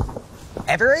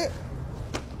 Everett?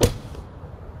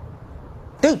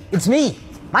 Dude, it's me,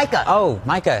 Micah. Oh,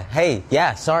 Micah. Hey,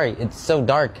 yeah, sorry. It's so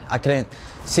dark. I couldn't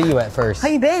see you at first. How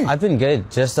you been? I've been good.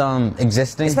 Just,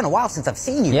 existing. It's been a while since I've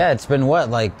seen you. Yeah, it's been what,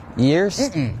 like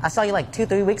years? I saw you like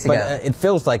 2-3 weeks ago. But it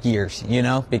feels like years, you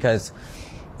know, because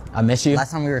I miss you.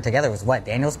 Last time we were together was what,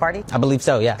 Daniel's party? I believe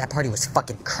so, yeah. That party was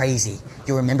fucking crazy.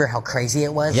 You remember how crazy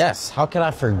it was? Yes, how could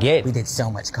I forget? We did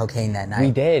so much cocaine that night.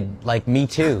 We did, like me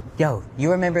too. Yo, you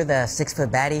remember the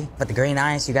 6-foot baddie with the green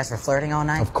eyes you guys were flirting all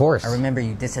night? Of course. I remember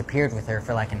you disappeared with her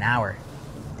for like an hour.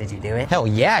 Did you do it? Hell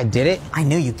yeah, I did it. I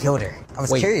knew you killed her. I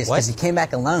was Wait, curious what? because you came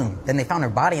back alone. Then they found her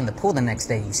body in the pool the next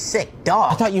day, you sick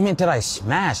dog. I thought you meant did I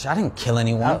smash? I didn't kill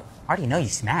anyone. Oh, I already know you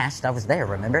smashed. I was there,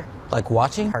 remember? Like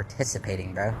watching?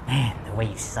 Participating, bro. Man, the way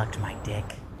you sucked my dick.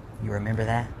 You remember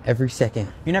that? Every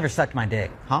second. You never sucked my dick.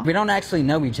 Huh? We don't actually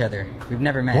know each other. We've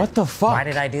never met. What the fuck? Why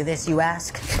did I do this, you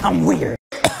ask? I'm weird.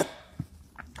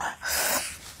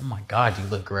 Oh my god, you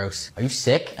look gross. Are you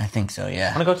sick? I think so,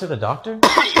 yeah. Wanna go to the doctor?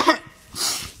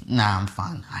 Nah, I'm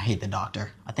fine. I hate the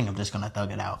doctor. I think I'm just gonna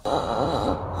thug it out.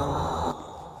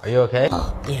 Are you okay?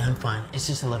 Yeah, I'm fine. It's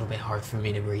just a little bit hard for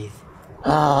me to breathe.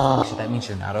 So that means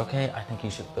you're not okay? I think you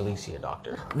should really see a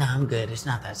doctor. Nah, I'm good. It's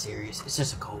not that serious. It's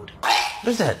just a cold. What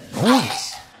is that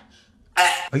noise?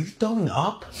 Are you throwing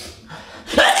up?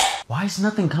 Why is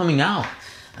nothing coming out?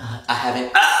 I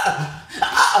haven't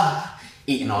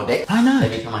eaten all day. Why not?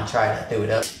 Every time I tried, I threw it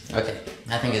up. Okay,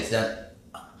 I think it's done.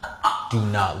 Do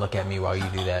not look at me while you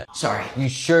do that. Sorry. You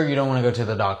sure you don't want to go to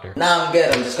the doctor? Nah, I'm good.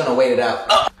 I'm just gonna wait it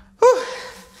out.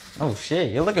 Oh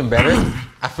shit, you're looking better.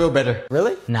 I feel better.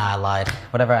 Really? Nah, I lied.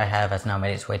 Whatever I have has now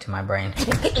made its way to my brain.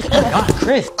 God,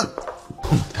 Chris.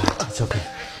 Oh God, it's okay.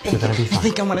 You're gonna be fine. I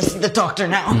think I'm gonna see the doctor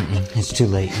now. It's too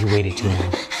late. You waited too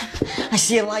long. I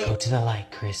see a light. Go to the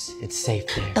light, Chris. It's safe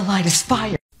there. The light is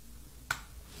fire.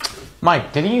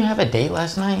 Mike, didn't you have a date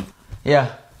last night?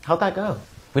 Yeah. How'd that go?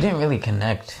 We didn't really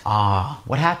connect.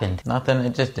 What happened? Nothing.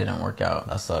 It just didn't work out.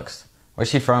 That sucks. Where's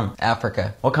she from?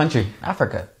 Africa. What country?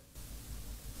 Africa.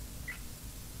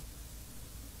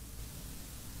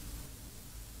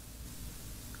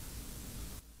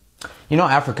 You know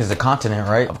Africa's a continent,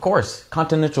 right? Of course.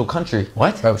 Continental country.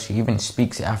 What? Bro, she even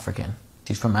speaks African.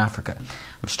 She's from Africa.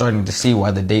 I'm starting to see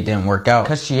why the date didn't work out.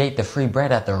 Because she ate the free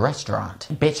bread at the restaurant.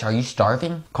 Bitch, are you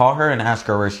starving? Call her and ask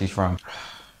her where she's from.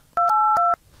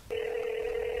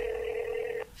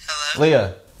 Hello?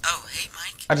 Leah. Oh, hey,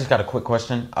 Mike. I just got a quick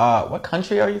question. What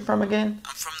country are you from again?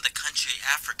 I'm from the country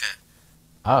Africa.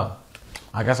 Oh,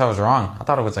 I guess I was wrong. I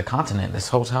thought it was a continent this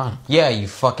whole time. Yeah, you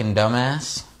fucking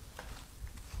dumbass.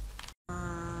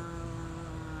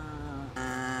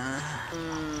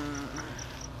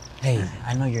 Hey,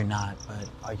 I know you're not, but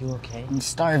are you okay? I'm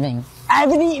starving. I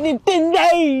haven't eaten in 10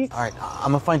 days! Alright,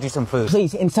 I'm gonna find you some food.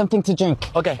 Please, and something to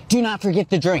drink. Okay. Do not forget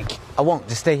the drink. I won't,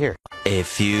 just stay here. A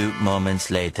few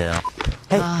moments later.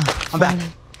 Hey, I'm back.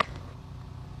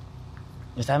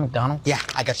 Is that McDonald's? Yeah,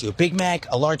 I got you a Big Mac,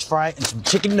 a large fry, and some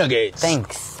chicken nuggets.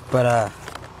 Thanks, but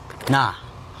nah,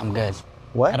 I'm good.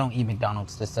 What? I don't eat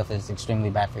McDonald's. This stuff is extremely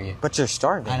bad for you. But you're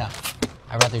starving. I know.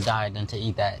 I'd rather die than to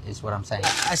eat that, is what I'm saying.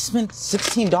 I spent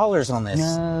 $16 on this.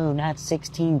 No, not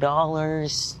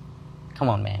 $16. Come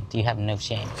on, man. Do you have no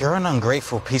shame? You're an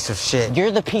ungrateful piece of shit.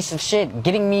 You're the piece of shit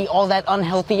getting me all that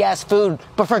unhealthy ass food,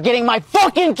 but forgetting my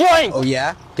fucking drink! Oh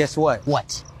yeah? Guess what?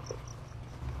 What?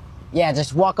 Yeah,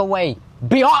 just walk away.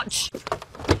 Biatch!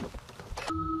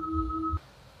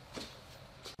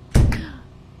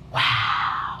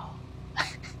 Wow.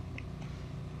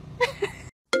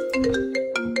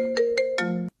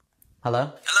 Hello?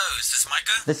 Hello, is this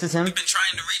Micah? This is him? We've been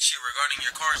trying to reach you regarding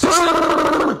your car's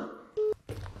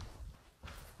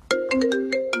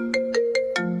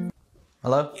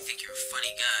Hello? You think you're a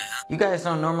funny guy, huh? You guys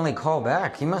don't normally call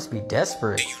back. You must be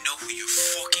desperate. Do you know who you're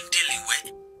fucking dealing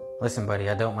with? Listen,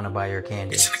 buddy, I don't want to buy your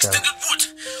candy. It's an extended what?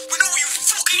 We know where you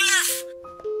fucking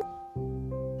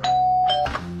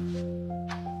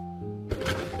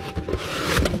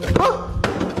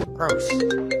live! Gross.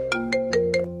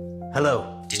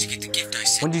 Hello. Did you get the gift I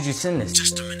sent? When did you send this?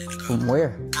 Just a minute ago. From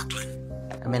where? Brooklyn.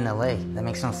 I'm in LA. That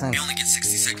makes no sense. You only get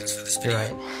 60 seconds for this video. You're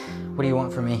right. What do you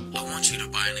want from me? I want you to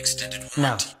buy an extended warrant.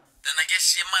 No. Then I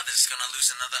guess your mother's gonna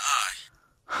lose another eye.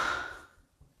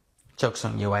 Joke's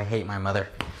on you. I hate my mother.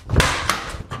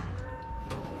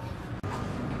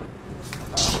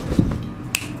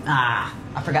 Ah,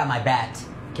 I forgot my bat.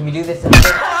 Can we do this?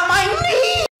 My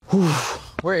knee!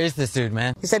 Where is this dude,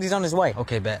 man? He said he's on his way.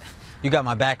 Okay, bet. You got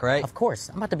my back, right? Of course.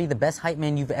 I'm about to be the best hype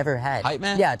man you've ever had. Hype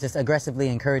man? Yeah, just aggressively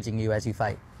encouraging you as you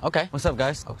fight. Okay. What's up,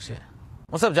 guys? Oh, shit.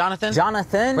 What's up, Jonathan?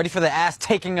 Jonathan? Ready for the ass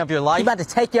taking of your life? You about to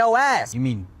take your ass. You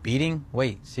mean beating?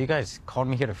 Wait, so you guys called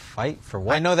me here to fight? For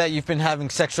what? I know that you've been having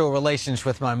sexual relations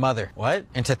with my mother. What?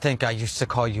 And to think I used to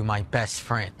call you my best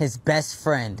friend. His best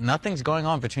friend. Nothing's going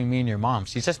on between me and your mom.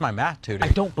 She's just my math tutor. I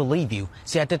don't believe you.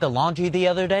 See, I did the laundry the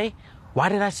other day. Why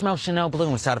did I smell Chanel blue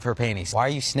inside of her panties? Why are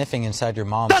you sniffing inside your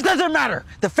mom's? That doesn't matter!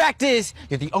 The fact is,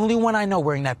 you're the only one I know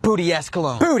wearing that booty-ass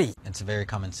cologne. Booty! It's a very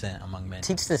common scent among men.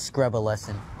 Teach this scrub a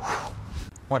lesson.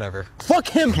 Whatever. Fuck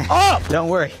him up! Don't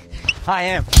worry. I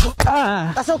am.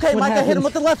 That's okay, Micah. Hit him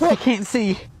with the left hook. I can't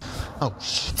see. Oh,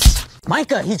 shit.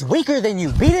 Micah, he's weaker than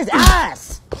you. Beat his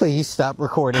ass! Please stop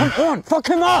recording. Come on, fuck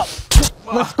him up!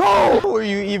 Let's go! Who are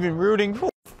you even rooting for?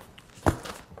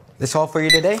 This all for you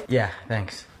today? Yeah,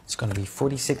 thanks. It's gonna be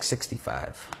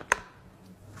 $46.65.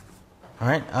 All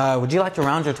right. Would you like to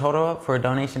round your total up for a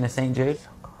donation to St. Jude?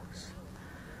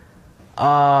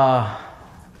 I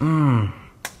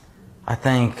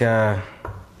think,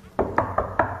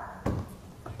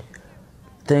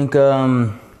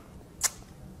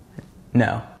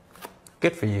 no.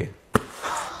 Good for you.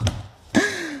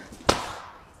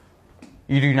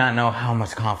 You do not know how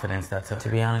much confidence that took. To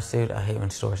be honest, dude, I hate when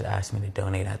stores ask me to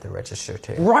donate at the register,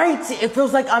 too. Right? It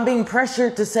feels like I'm being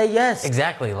pressured to say yes.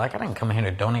 Exactly. Like, I didn't come here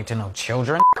to donate to no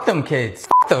children. F them kids.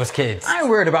 F those kids. I ain't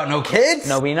worried about no kids.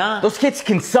 No, we not. Those kids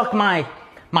can suck my...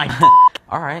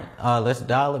 All right, let's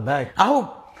dial it back. I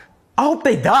hope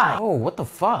they die. Oh, what the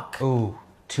fuck? Ooh,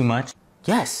 too much?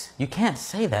 Yes, you can't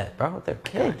say that, bro. They're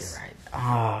kids. You're right.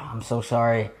 I'm so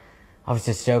sorry. I was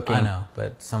just joking. I know,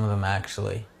 but some of them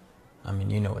actually... I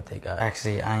mean, you know what they got.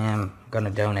 Actually, I am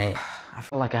gonna donate. I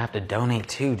feel like I have to donate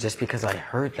too, just because I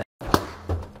heard that.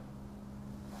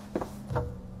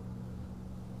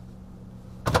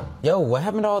 Yo, what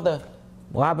happened to all the...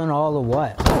 What happened to all the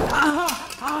what?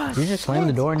 You just slammed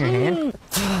the door in your hand?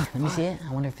 Let me see it.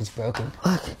 I wonder if it's broken.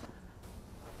 Look.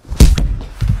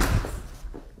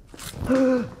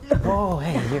 Oh,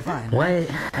 hey, you're fine. What?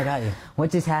 I got you. What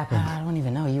just happened? I don't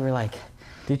even know. You were like...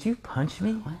 Did you punch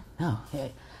me? What? No.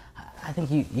 I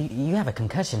think you have a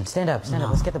concussion. Stand up, stand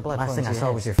up. Let's get the blood Last flowing thing I to saw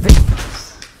your was head. your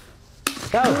face.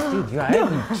 Go, dude, you're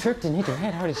right. You tripped and hit your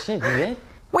head hard as shit. You good?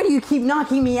 Why do you keep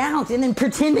knocking me out and then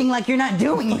pretending like you're not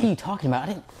doing it? What are you talking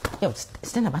about? Yo,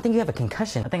 stand up. I think you have a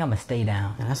concussion. I think I'm gonna stay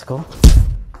down. Yeah, that's cool.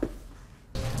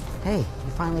 Hey,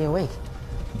 you're finally awake.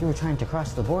 You were trying to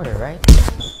cross the border, right?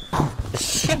 Oh,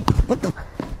 shit. What the?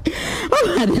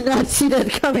 Oh, I did not see that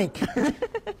coming.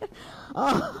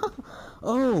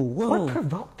 Oh, whoa. What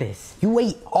provoked this? You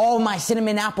ate all my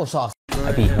cinnamon applesauce.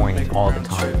 I be horny all the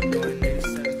time.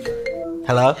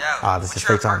 Hello? Yeah, This is what's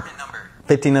your FaceTime. apartment number?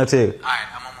 1502. Alright,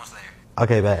 I'm almost there.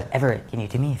 Okay, bet. Everett, can you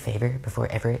do me a favor before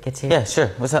Everett gets here? Yeah, sure.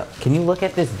 What's up? Can you look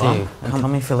at this bump and tell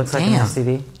me if it looks like an Damn.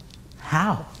 STD?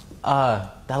 How?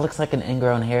 That looks like an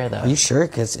ingrown hair, though. Are you sure?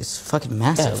 Because it's fucking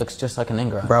massive. Yeah, it looks just like an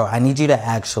ingrown. Bro, I need you to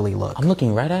actually look. I'm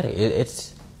looking right at it.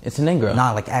 It's an ingrown.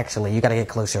 Nah, like actually, you gotta get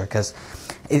closer because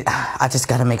I just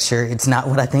gotta make sure it's not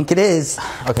what I think it is.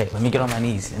 Okay, let me get on my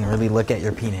knees and really look at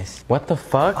your penis. What the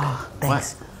fuck? Oh,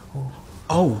 thanks. What?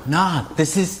 Oh, nah.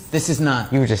 This is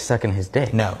not. You were just sucking his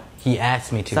dick. No, he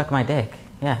asked me to. Suck my dick.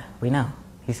 Yeah, we know.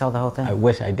 He saw the whole thing. I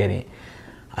wish I didn't.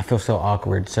 I feel so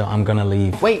awkward, so I'm gonna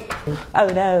leave. Wait. Oh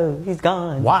no, he's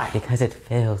gone. Why? Because it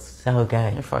feels so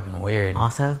good. You're fucking weird.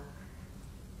 Also,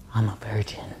 I'm a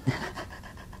virgin.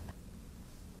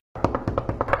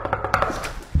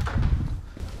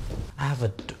 I have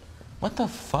a... What the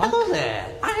fuck? Hello there.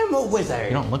 I am a wizard.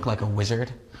 You don't look like a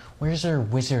wizard. Where's your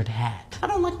wizard hat? I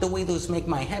don't like the way those make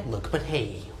my head look, but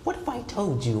hey, what if I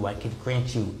told you I could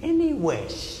grant you any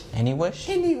wish? Any wish?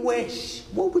 Any wish.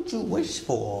 What would you wish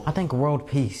for? I think world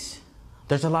peace.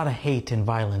 There's a lot of hate and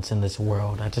violence in this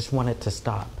world. I just want it to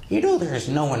stop. You know there's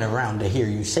no one around to hear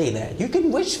you say that. You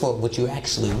can wish for what you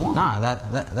actually want. Nah,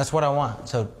 that's what I want.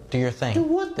 So do your thing. Do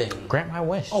what thing? Grant my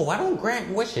wish. Oh, I don't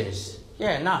grant wishes.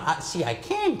 Yeah, nah, I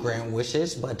can grant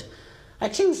wishes, but I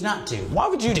choose not to. Why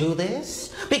would you do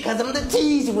this? Because I'm the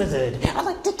tease wizard. I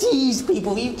like to tease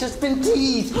people. You've just been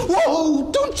teased.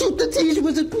 Whoa, don't shoot the tease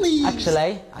wizard, please.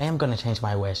 Actually, I am gonna change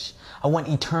my wish. I want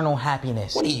eternal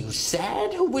happiness. What are you,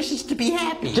 sad? Who wishes to be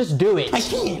happy? Just do it. I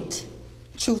can't.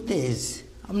 Truth is,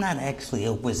 I'm not actually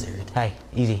a wizard. Hey,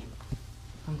 easy.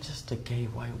 I'm just a gay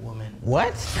white woman.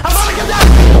 What? I'm gonna get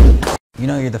down! You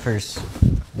know you're the first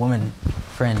woman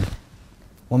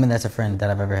that's a friend that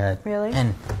I've ever had. Really?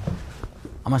 And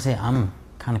I'm gonna say I'm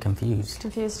kind of confused.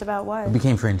 Confused about what? We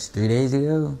became friends 3 days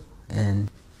ago, and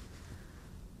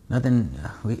Nothing.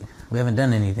 We haven't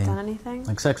done anything. Done anything?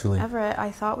 Like sexually. Everett,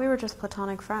 I thought we were just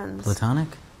platonic friends. Platonic?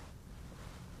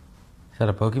 Is that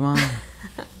a Pokemon?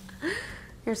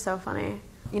 You're so funny.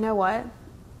 You know what?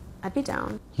 I'd be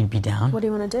down. You'd be down? What do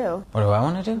you want to do? What do I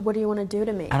want to do? What do you want to do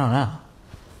to me? I don't know.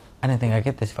 I didn't think I'd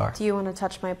get this far. Do you want to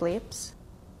touch my bleeps?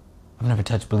 I've never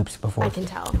touched bloops before. I can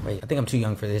tell. Wait, I think I'm too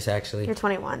young for this, actually. You're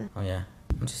 21. Oh, yeah.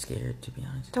 I'm just scared, to be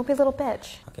honest. Don't be a little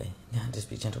bitch. Okay, yeah, just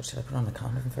be gentle. Should I put on the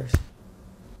condom first?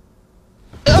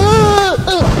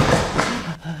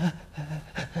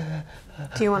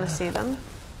 Do you want to see them?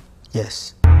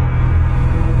 Yes. Why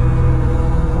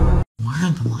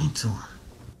aren't the lights on?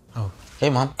 Oh, hey,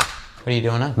 Mom. What are you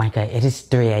doing up? Micah, it is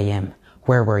 3 a.m.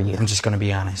 Where were you? I'm just gonna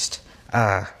be honest.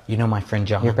 You know my friend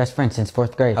John? Your best friend since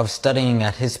 4th grade. I was studying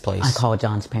at his place. I called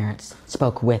John's parents.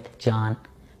 Spoke with John.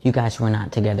 You guys were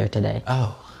not together today.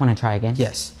 Oh. Want to try again?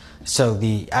 Yes. So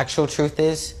the actual truth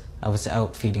is, I was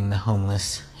out feeding the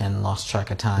homeless and lost track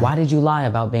of time. Why did you lie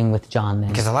about being with John then?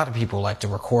 Because a lot of people like to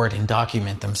record and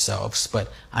document themselves,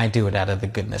 but I do it out of the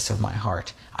goodness of my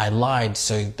heart. I lied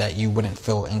so that you wouldn't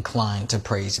feel inclined to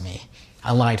praise me.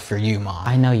 I lied for you, Mom.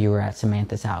 I know you were at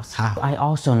Samantha's house. How? I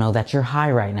also know that you're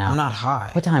high right now. I'm not high.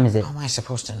 What time is it? How am I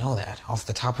supposed to know that off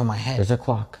the top of my head? There's a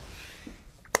clock.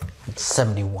 It's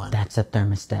 71. That's a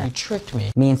thermostat. You tricked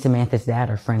me. Me and Samantha's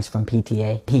dad are friends from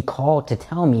PTA. He called to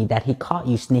tell me that he caught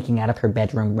you sneaking out of her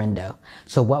bedroom window.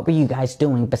 So what were you guys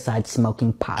doing besides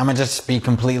smoking pot? I'ma just be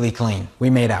completely clean. We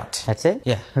made out. That's it?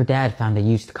 Yeah. Her dad found a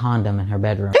used condom in her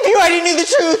bedroom. If you already knew the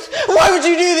truth, why would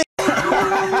you do this?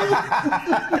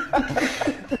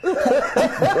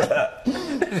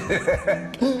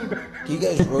 Can you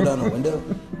guys roll down the window?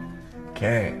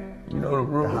 Can't. You know the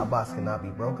rule. The hot box cannot be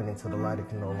broken until the lighter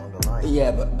can no longer light.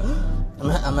 Yeah, but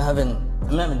I'm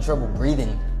having trouble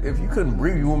breathing. If you couldn't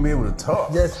breathe, you wouldn't be able to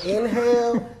talk. Just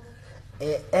inhale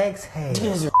and exhale. You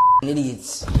guys are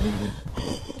idiots.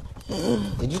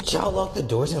 Did you child lock the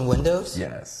doors and windows?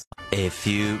 Yes. A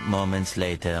few moments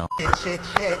later. Shit.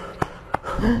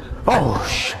 Oh,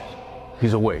 shit.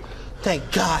 He's awake. Thank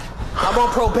God. I'm on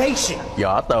probation. Yo,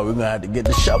 I thought we were gonna have to get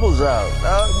the shovels out.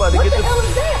 What the hell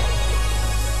is that?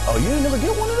 Oh, you ain't never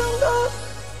get one of them, dog?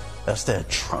 That's that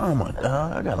trauma,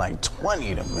 dog. I got like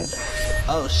 20 of them, man.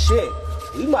 Oh, shit.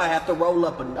 We might have to roll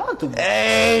up another one.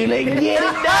 Hey, they get it,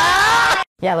 dog!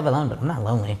 Yeah, I live alone, but I'm not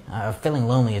lonely. Feeling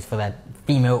lonely is for that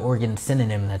female organ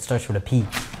synonym that starts with a P.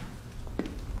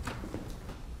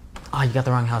 Oh, you got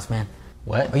the wrong house, man.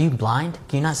 What? Are you blind?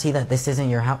 Can you not see that this isn't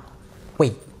your house?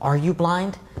 Wait, are you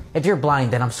blind? If you're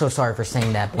blind, then I'm so sorry for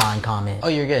saying that blind comment. Oh,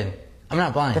 you're good. I'm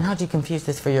not blind. Then how'd you confuse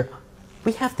this for your...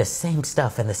 We have the same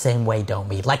stuff in the same way, don't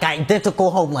we? Like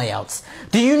identical home layouts.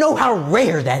 Do you know how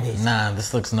rare that is? Nah,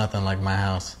 this looks nothing like my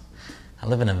house. I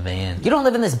live in a van. You don't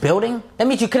live in this building? That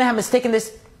means you couldn't have mistaken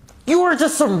this... You were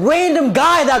just some random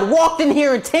guy that walked in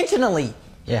here intentionally.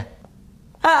 Yeah.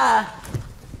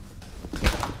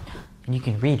 And you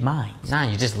can read minds. Nah,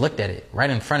 you just looked at it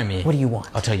right in front of me. What do you want?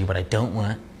 I'll tell you what I don't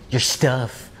want. Your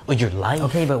stuff or your life.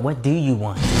 Okay, but what do you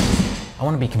want? I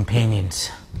want to be companions.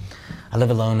 I live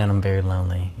alone and I'm very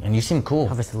lonely. And you seem cool.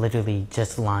 I was literally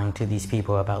just lying to these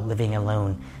people about living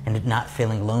alone and not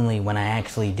feeling lonely when I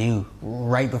actually do.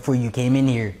 Right before you came in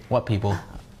here. What people?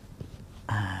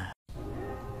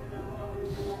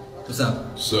 What's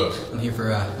up? What's up? I'm here for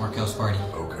Markel's party.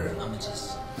 Okay. I'm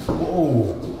just...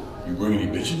 Whoa. You bring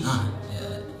any bitches?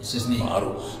 Yeah, it's just me.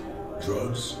 Bottles?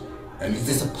 Drugs? Anything? Is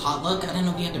this a potluck? I didn't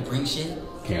know we had to bring shit.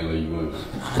 Can't let you in.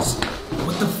 Honestly,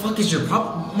 what the fuck is your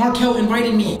problem? Markel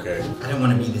invited me. Okay. I didn't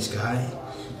want to be this guy,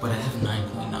 but I have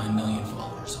 9.9 million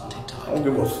followers on TikTok. I don't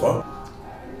give a fuck.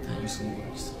 That usually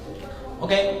works.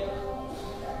 Okay. I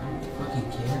don't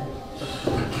fucking care.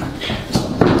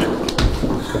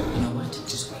 You know what?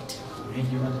 Just wait. Alright,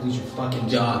 you're about to lose your fucking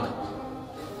job.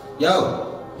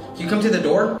 Yo, can you come to the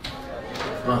door?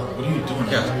 Bro, what are you doing?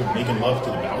 Yeah. You're making love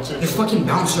to the bouncer? Your fucking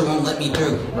bouncer won't let me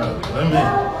through. Bro, let him in.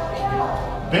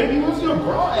 Baby, what's your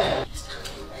bra at?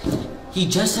 He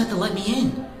just had to let me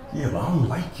in. Yeah, but I don't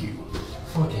like you.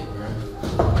 Fuck it, bro.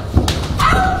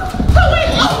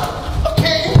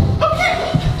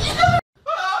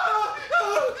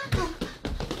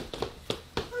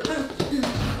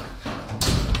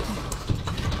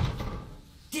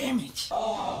 Damn it!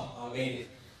 Oh, I made it.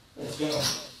 Let's go.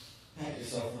 Pat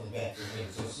yourself on the back for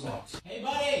being so smart. Hey,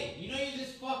 buddy, you know you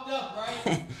just fucked up,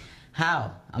 right?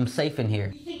 How? I'm safe in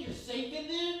here. You think you're safe in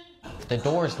there? The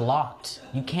door's locked.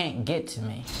 You can't get to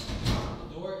me.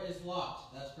 The door is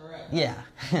locked. That's correct. Yeah.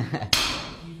 You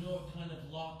know what kind of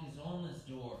lock is on this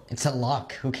door? It's a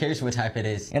lock. Who cares what type it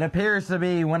is? It appears to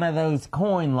be one of those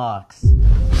coin locks.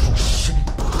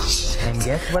 And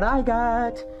guess what I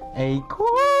got? A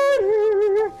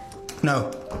quarter.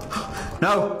 No.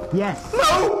 No. Yes.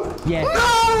 No. Yes.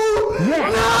 No.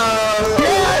 Yes.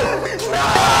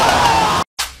 No.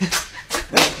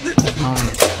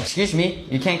 Excuse me,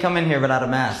 you can't come in here without a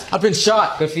mask. I've been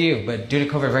shot. Good for you, but due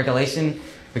to COVID regulation,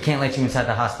 we can't let you inside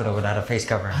the hospital without a face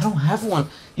covering. I don't have one.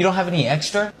 You don't have any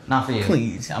extra? Not for you.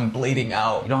 Please, I'm bleeding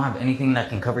out. You don't have anything that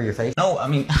can cover your face? No, I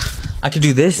mean, I could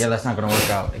do this. Yeah, that's not gonna work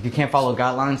out. If you can't follow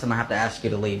guidelines, I'm gonna have to ask you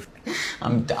to leave.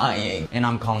 I'm dying. And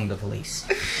I'm calling the police.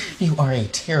 You are a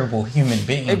terrible human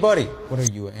being. Hey, buddy. What are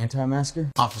you, an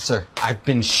anti-masker? Officer, I've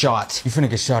been shot. You finna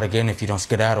get shot again if you don't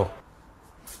skedaddle.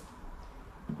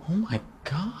 Oh my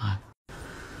god.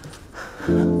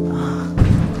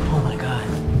 Oh my god.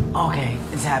 Okay,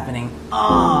 it's happening.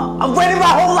 I've waited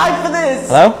my whole life for this!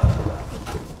 Hello?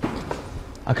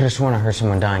 I could've sworn I heard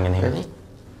someone dying in here. Really?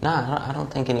 Nah, I don't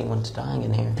think anyone's dying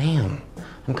in here. Damn.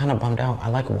 I'm kinda bummed out. I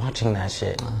like watching that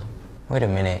shit. Wait a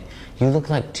minute. You look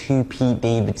like two Pete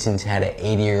Davidsons had an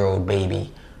 80-year-old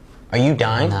baby. Are you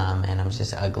dying? Nah, man, I'm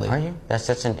just ugly. Are you? That's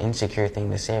such an insecure thing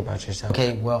to say about yourself.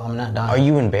 Okay, well, I'm not dying. Are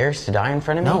you embarrassed to die in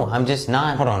front of me? No, I'm just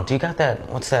not. Hold on, do you got that,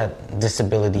 what's that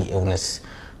disability illness?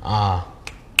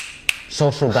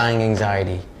 Social dying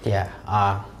anxiety. Yeah,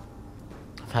 I've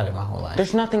had it my whole life.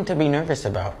 There's nothing to be nervous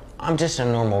about. I'm just a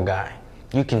normal guy.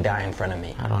 You can die in front of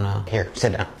me. I don't know. Here,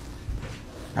 sit down.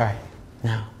 All right,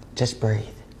 now, just breathe.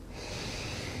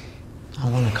 I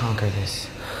want to conquer this.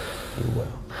 You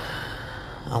will.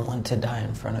 I want to die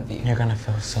in front of you. You're gonna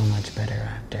feel so much better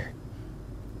after.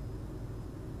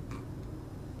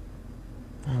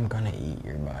 I'm gonna eat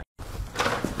your body.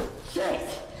 Shit!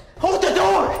 Hold the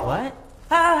door! What?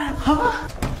 Huh?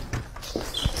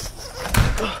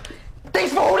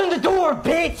 Thanks for holding the door,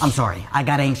 bitch! I'm sorry, I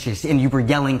got anxious and you were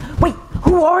yelling. Wait,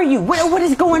 who are you? What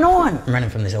is going on? I'm running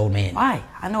from this old man. Why?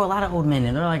 I know a lot of old men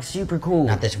and they're like super cool.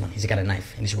 Not this one. He's got a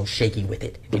knife and he's real shaky with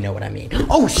it, if you know what I mean.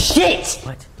 Oh shit!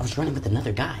 What? I was running with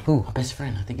another guy. Who? My best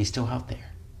friend. I think he's still out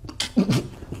there.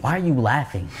 Why are you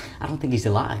laughing? I don't think he's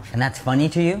alive. And that's funny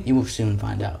to you? You will soon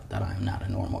find out that I am not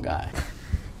a normal guy.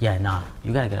 Yeah, nah.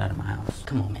 You gotta get out of my house.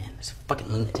 Come on, man. There's a fucking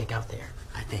lunatic out there,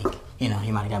 I think. You know,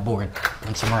 he might have got bored.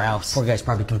 Went somewhere else. Poor guy's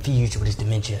probably confused with his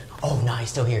dementia. Oh, nah, he's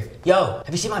still here. Yo, have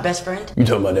you seen my best friend? You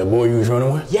talking about that boy you was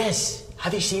running with? Yes.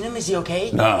 Have you seen him? Is he okay?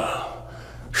 Nah.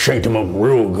 Shaked him up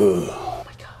real good. Oh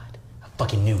my god. I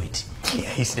fucking knew it. Yeah,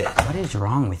 he's dead. What is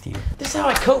wrong with you? This is how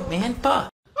I cope, man.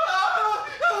 Fuck.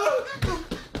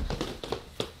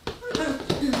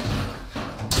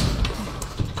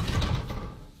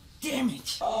 Damn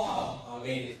it! Oh, I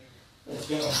made it. Let's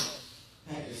go.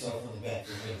 Pat yourself on the back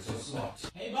for being so smart.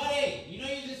 Hey, buddy, you know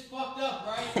you just fucked up,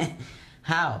 right?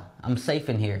 How? I'm safe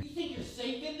in here. You think you're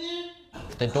safe in there?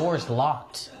 The door's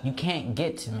locked. You can't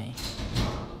get to me.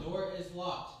 The door is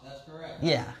locked. That's correct.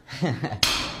 Yeah. You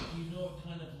know what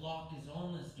kind of lock is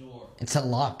on this door? It's a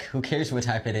lock. Who cares what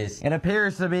type it is? It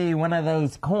appears to be one of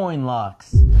those coin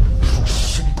locks.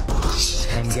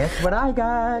 And guess what I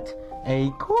got?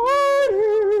 A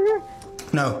quarter.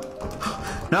 No.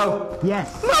 No.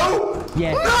 Yes. No.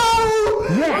 Yes. No.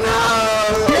 Yes.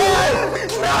 No.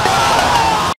 Yes.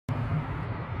 No.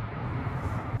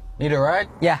 Need a ride?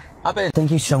 Yeah. Hop in.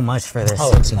 Thank you so much for this.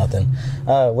 Oh, it's nothing.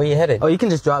 Where you headed? Oh, you can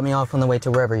just drop me off on the way to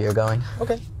wherever you're going.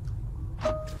 Okay.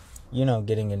 You know,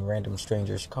 getting in random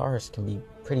strangers' cars can be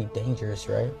pretty dangerous,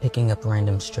 right? Picking up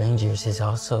random strangers is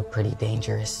also pretty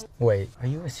dangerous. Wait, Are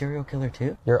you a serial killer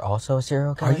too? you're also a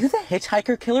serial killer? Are you the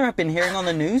hitchhiker killer I've been hearing on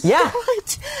the news? Yeah.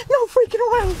 What? No freaking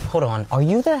around. Hold on. Are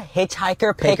you the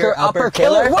hitchhiker picker upper upper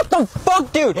killer? killer? What the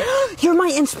fuck, dude? You're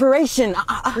my inspiration.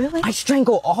 Really? I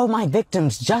strangle all my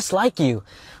victims just like you.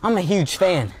 I'm a huge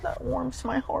fan. That warms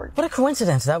my heart. What a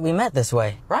coincidence that we met this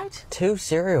way. Right? Two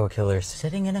serial killers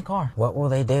sitting in a car. What will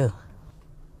they do?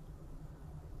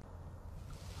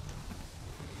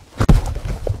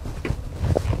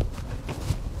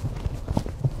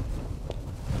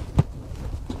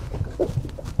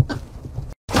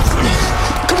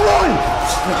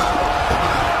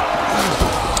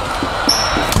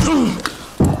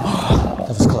 That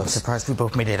was close. Surprised we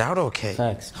both made it out okay.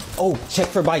 Thanks. Oh, check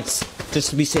for bites, just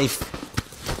to be safe.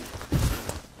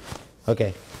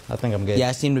 Okay, I think I'm good. Yeah,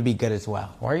 I seem to be good as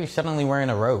well. Why are you suddenly wearing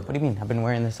a robe? What do you mean? I've been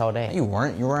wearing this all day. You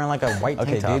weren't. You're wearing like a white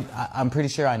Okay, tank top. dude, I'm pretty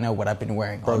sure I know what I've been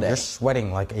wearing all Bro, day. you're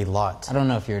sweating like a lot. I don't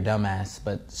know if you're a dumbass,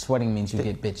 but sweating means you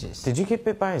get bitches. Did you get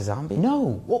bit by a zombie?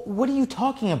 No. What are you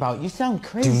talking about? You sound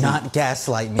crazy. Do not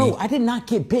gaslight me. No, I did not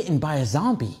get bitten by a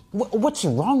zombie. What's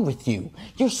wrong with you?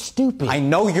 You're stupid. I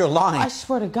know you're lying. I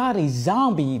swear to God, a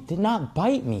zombie did not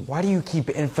bite me. Why do you keep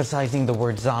emphasizing the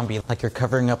word zombie like you're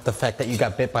covering up the fact that you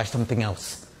got bit by something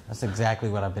else? That's exactly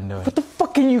what I've been doing. What the fuck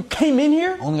fucking you came in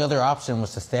here? Only other option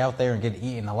was to stay out there and get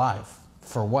eaten alive.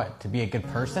 For what? To be a good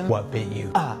person? What bit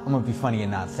you? I'm gonna be funny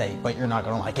and not say, but you're not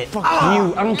gonna like it. Fuck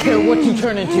you. I don't care what you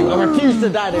turn into. I refuse to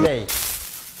die today.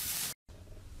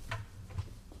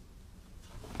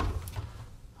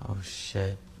 Oh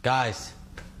shit. Guys,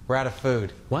 we're out of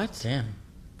food. What? Damn.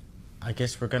 I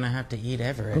guess we're gonna have to eat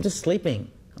Everett. I'm just sleeping.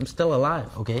 I'm still alive.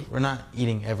 Okay, we're not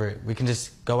eating Everett. We can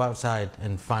just go outside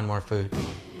and find more food.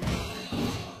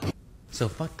 So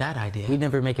fuck that idea. We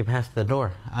never make it past the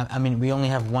door. I mean, we only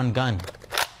have one gun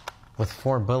with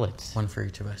 4 bullets. One for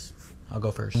each of us. I'll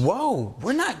go first. Whoa,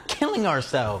 we're not killing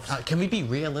ourselves. Can we be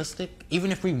realistic?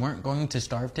 Even if we weren't going to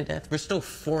starve to death, we're still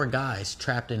 4 guys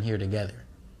trapped in here together.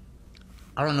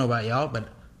 I don't know about y'all, but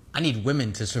I need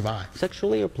women to survive.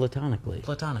 Sexually or platonically?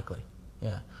 Platonically,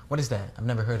 yeah. What is that? I've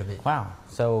never heard of it. Wow,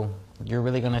 so you're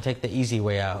really gonna take the easy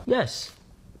way out? Yes.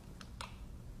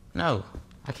 No,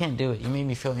 I can't do it. You made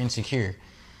me feel insecure.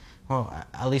 Well,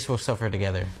 at least we'll suffer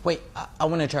together. Wait, I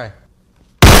want to try.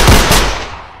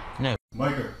 No.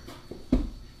 Micah,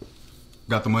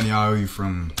 got the money I owe you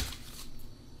from,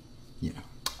 yeah.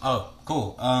 Oh,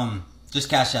 cool. Just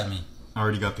cash at me. I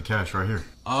already got the cash right here.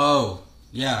 Oh,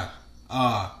 yeah.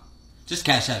 Just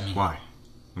cash at me. Why?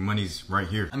 The money's right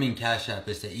here. I mean, Cash App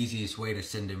is the easiest way to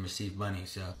send and receive money,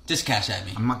 so just cash at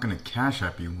me. I'm not gonna cash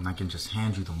app you when I can just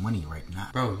hand you the money right now.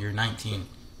 Bro, you're 19,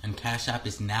 and Cash App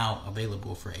is now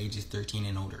available for ages 13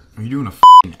 and older. Are you doing a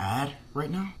f***ing ad right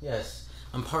now? Yes,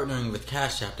 I'm partnering with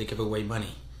Cash App to give away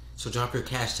money. So drop your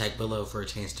cash tag below for a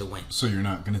chance to win. So you're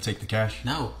not gonna take the cash?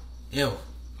 No. Ew.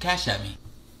 Cash at me.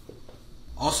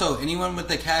 Also, anyone with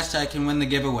the cash tag can win the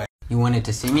giveaway. You wanted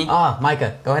to see me? Ah,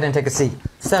 Micah, go ahead and take a seat.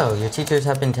 So, your teachers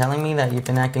have been telling me that you've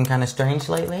been acting kind of strange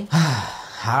lately?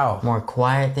 How? More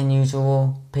quiet than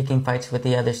usual, picking fights with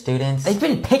the other students. They've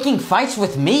been picking fights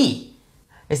with me!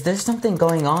 Is there something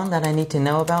going on that I need to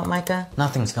know about, Micah?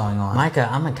 Nothing's going on. Micah,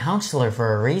 I'm a counselor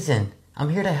for a reason. I'm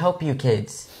here to help you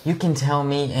kids. You can tell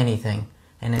me anything,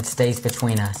 and it stays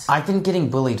between us. I've been getting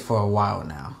bullied for a while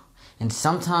now, and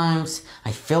sometimes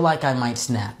I feel like I might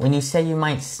snap. When you say you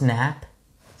might snap,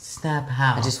 snap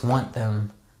how? I just want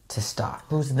them to stop.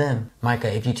 Who's them?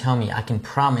 Micah, if you tell me, I can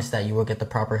promise that you will get the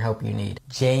proper help you need.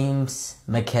 James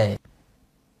McKay.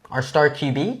 Our star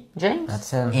QB, James?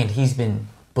 That's him. And he's been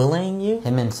bullying you?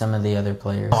 Him and some of the other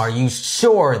players. Are you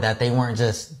sure that they weren't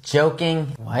just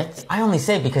joking? What? I only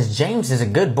say because James is a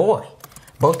good boy.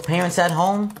 Both parents at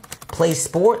home, play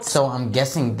sports. So I'm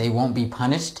guessing they won't be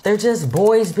punished? They're just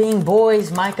boys being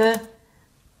boys, Micah.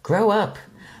 Grow up.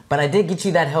 But I did get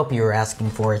you that help you were asking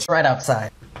for. It's right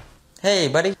outside. Hey,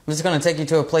 buddy. I'm just gonna take you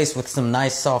to a place with some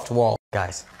nice soft walls.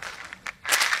 Guys,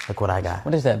 look what I got.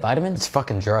 What is that, vitamins? It's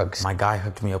fucking drugs. My guy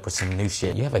hooked me up with some new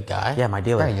shit. You have a guy? Yeah, my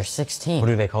dealer. Bro, you're 16. What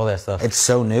do they call that stuff? It's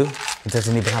so new, it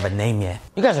doesn't even have a name yet.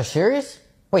 You guys are serious?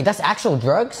 Wait, that's actual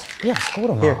drugs? Yeah,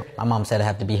 hold on. Here, my mom said I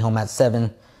have to be home at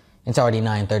 7. It's already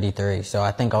 9:33, so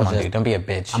I think I'll just... Dude, don't be a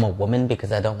bitch. I'm a woman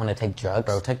because I don't want to take drugs?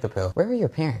 Bro, take the pill. Where are your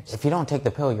parents? If you don't take the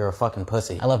pill, you're a fucking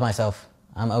pussy. I love myself.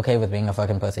 I'm okay with being a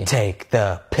fucking pussy. Take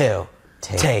the pill.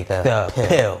 Take the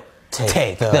pill.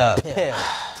 Take the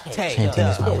pill. Chanting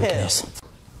is my weakness.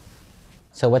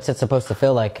 So what's it supposed to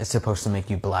feel like? It's supposed to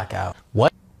make you black out.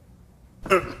 What?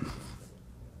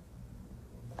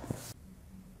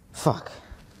 Fuck.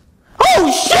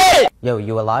 Oh shit! Yo,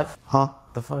 you alive? Huh?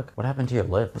 The fuck? What happened to your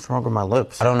lip? What's wrong with my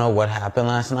lips? I don't know what happened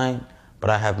last night, but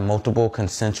I have multiple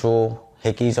consensual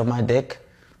hickeys on my dick.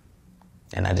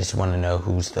 And I just want to know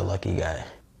who's the lucky guy.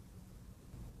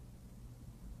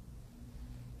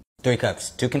 3 cups.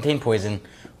 2 contain poison.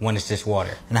 1 is just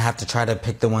water. And I have to try to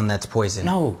pick the one that's poison.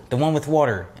 No, the one with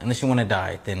water. Unless you want to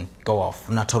die, then go off.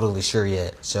 I'm not totally sure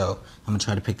yet, so I'm going to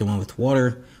try to pick the one with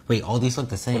water. Wait, all these look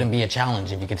the same. Wouldn't be a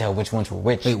challenge if you could tell which ones were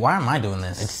which. Wait, why am I doing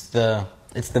this?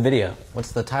 It's the video.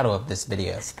 What's the title of this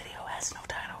video? This video has no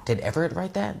title. Did Everett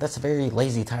write that? That's a very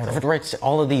lazy title. Everett writes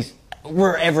all of these.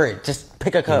 We're Everett. Just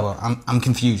pick a cup. Yeah, well, I'm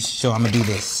confused, so I'm gonna do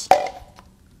this.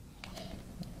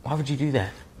 Why would you do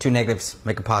that? 2 negatives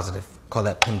make a positive. Call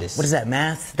that PEMDAS. What is that,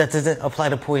 math? That doesn't apply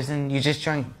to poison. You just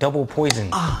drank double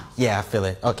poison. Yeah, I feel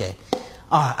it. Okay.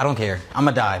 I don't care. I'm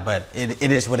gonna die, but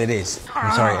it is what it is.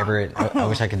 I'm sorry, Everett. I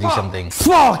wish I could do something.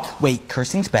 Fuck! Wait,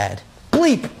 cursing's bad.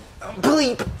 Bleep!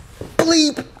 Bleep!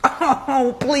 Bleep!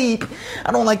 Oh, bleep!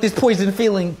 I don't like this poison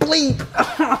feeling. Bleep!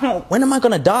 When am I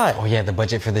gonna die? Oh yeah, the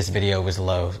budget for this video was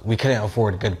low. We couldn't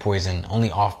afford good poison,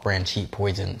 only off-brand cheap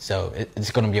poison, so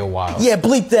it's gonna be a while. Yeah,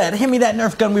 bleep that. Hand me that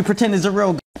Nerf gun we pretend is a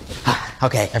real gun.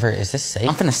 Okay, Everett, is this safe?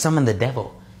 I'm finna summon the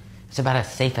devil. It's about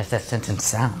as safe as that sentence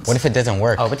sounds. What if it doesn't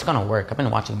work? Oh, it's gonna work. I've been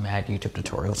watching mad YouTube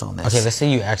tutorials on this. Okay, let's say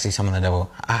you actually summon the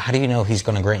devil. How do you know he's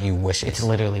gonna grant you wishes? It's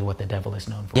literally what the devil is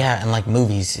known for. Yeah, and like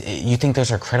movies, you think those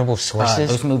are credible sources?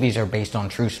 Those movies are based on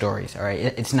true stories, all right?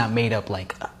 It's not made up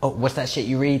like, oh, what's that shit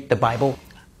you read? The Bible?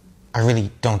 I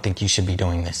really don't think you should be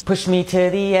doing this. Push me to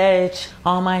the edge,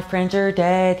 all my friends are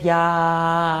dead,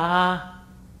 yeah.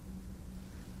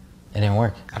 It didn't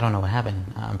work. I don't know what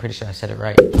happened. I'm pretty sure I said it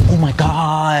right. Oh my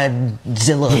God,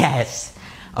 Zilla. Yes.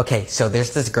 Okay, so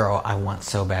there's this girl I want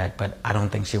so bad, but I don't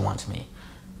think she wants me.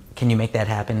 Can you make that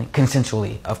happen?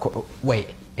 Consensually, of course. Wait,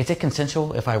 is it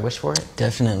consensual if I wish for it?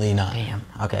 Definitely not. Damn,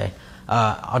 okay.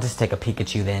 I'll just take a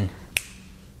Pikachu then. I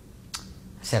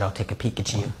said I'll take a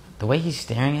Pikachu. The way he's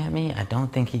staring at me, I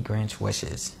don't think he grants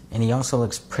wishes. And he also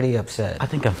looks pretty upset. I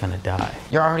think I'm finna die.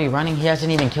 You're already running? He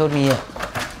hasn't even killed me yet.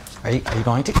 Are you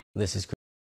going to? This is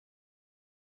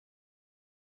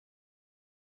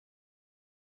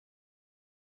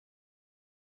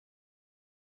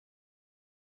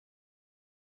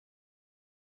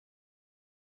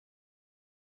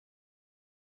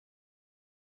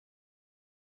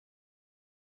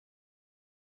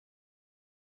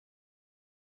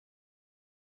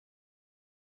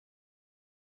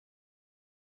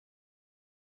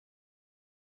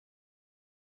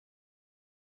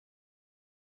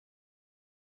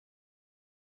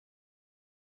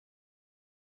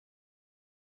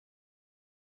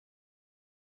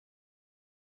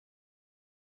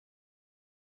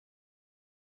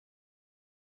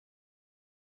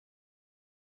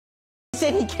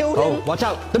Said he killed him. Oh, watch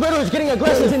out. The murderer's getting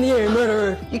aggressive. Hands in the air,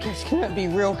 murderer. You guys cannot be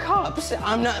real cops.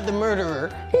 I'm not the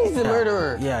murderer. He's the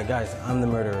murderer. Yeah, guys, I'm the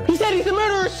murderer. He said he's the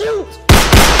murderer. Shoot!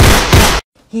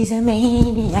 He's a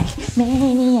maniac,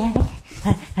 maniac.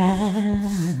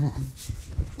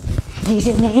 He's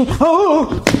a maniac.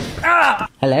 Oh! Ah!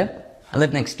 Hello? I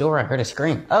live next door. I heard a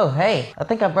scream. Oh, hey. I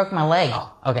think I broke my leg.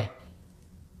 Oh, okay.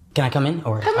 Can I come in?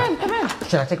 Or come in.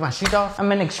 Should I take my shoes off? I'm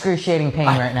in excruciating pain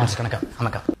right now. I'm just gonna go. I'm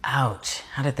gonna go. Ouch.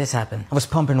 How did this happen? I was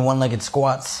pumping one-legged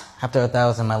squats. After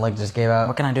 1,000, my leg just gave out.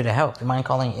 What can I do to help? Do you mind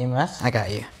calling EMS? I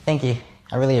got you. Thank you.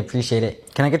 I really appreciate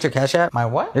it. Can I get your Cash App? My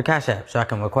what? Your Cash App, so I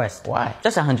can request. Why?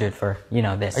 Just 100 for,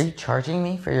 this. Are you charging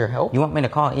me for your help? You want me to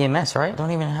call EMS, right? I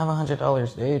don't even have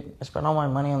 $100, dude. I spent all my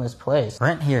money on this place.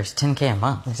 Rent here is $10K a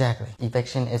month. Exactly.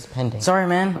 Eviction is pending. Sorry,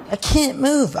 man. I can't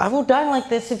move. I will die like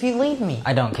this if you leave me.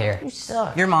 I don't care. You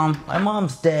suck. Your mom. My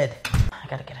mom's dead. I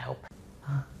gotta get help.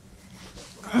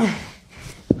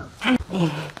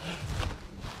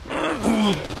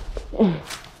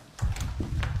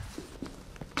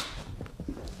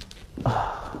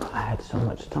 I had so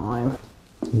much time.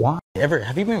 Why? Everett,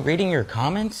 have you been reading your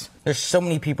comments? There's so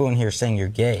many people in here saying you're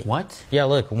gay. What? Yeah,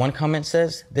 look, one comment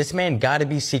says, this man gotta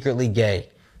be secretly gay.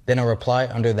 Then a reply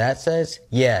under that says,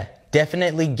 yeah,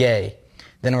 definitely gay.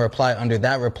 Then a reply under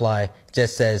that reply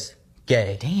just says,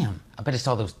 gay. Damn, I bet it's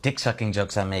all those dick sucking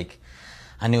jokes I make.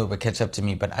 I knew it would catch up to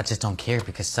me, but I just don't care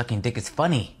because sucking dick is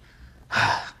funny.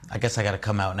 I guess I gotta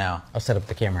come out now. I'll set up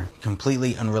the camera.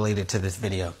 Completely unrelated to this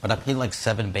video, but I paid like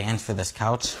 7 bands for this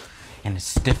couch and it's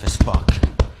stiff as fuck.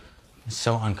 It's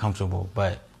so uncomfortable,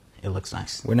 but it looks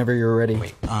nice. Whenever you're ready.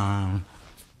 Wait,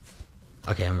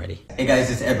 okay, I'm ready. Hey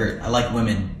guys, it's Everett. I like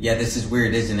women. Yeah, this is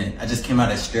weird, isn't it? I just came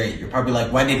out as straight. You're probably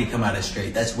like, why did he come out as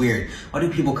straight? That's weird. Why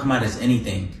do people come out as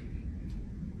anything?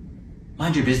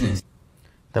 Mind your business.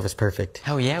 That was perfect.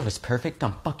 Hell yeah, it was perfect.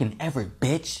 I'm fucking Everett,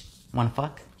 bitch. Wanna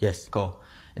fuck? Yes. Cool.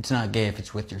 It's not gay if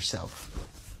it's with yourself.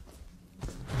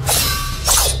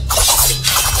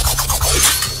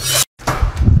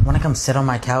 Wanna come sit on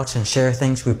my couch and share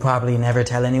things we probably never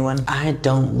tell anyone? I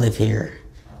don't live here.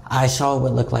 I saw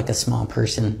what looked like a small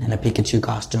person in a Pikachu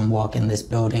costume walk in this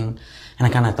building, and I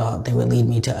kinda thought they would lead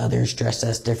me to others dressed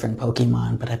as different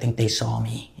Pokemon, but I think they saw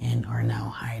me and are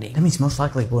now hiding. That means most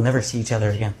likely we'll never see each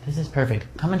other again. This is perfect.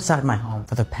 Come inside my home.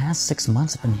 For the past 6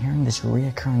 months, I've been hearing this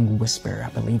reoccurring whisper I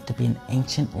believe to be an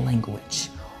ancient language.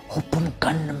 Open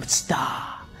Gundam Star.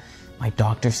 My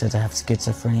doctor says I have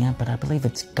schizophrenia, but I believe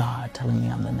it's God telling me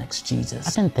I'm the next Jesus.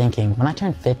 I've been thinking, when I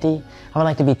turn 50, I would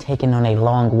like to be taken on a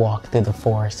long walk through the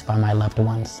forest by my loved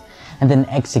ones, and then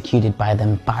executed by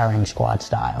them firing squad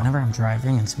style. Whenever I'm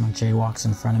driving and someone jaywalks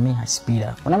in front of me, I speed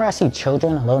up. Whenever I see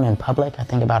children alone in public, I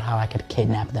think about how I could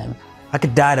kidnap them. I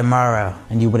could die tomorrow,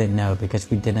 and you wouldn't know because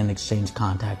we didn't exchange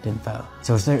contact info.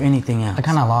 So is there anything else? I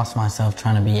kind of lost myself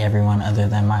trying to be everyone other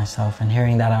than myself, and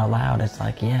hearing that out loud, it's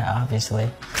like, yeah, obviously.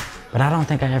 But I don't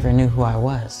think I ever knew who I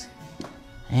was.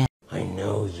 And I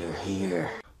know you're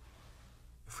here.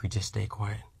 If we just stay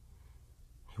quiet,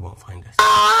 he won't find us.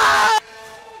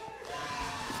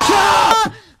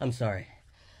 I'm sorry.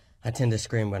 I tend to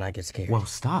scream when I get scared. Well,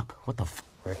 stop. What the f?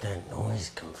 Where'd that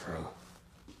noise come from?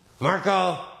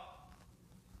 Marco!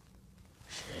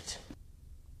 Shit.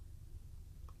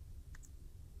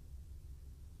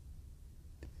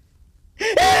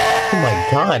 Oh my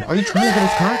god, are you trying to get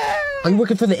his car? Are you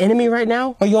working for the enemy right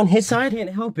now? Are you on his side? I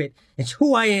can't help it. It's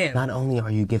who I am. Not only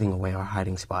are you giving away our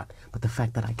hiding spot, but the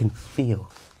fact that I can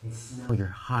feel and smell your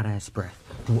hot ass breath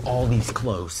through all these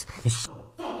clothes is so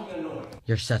fucking annoying.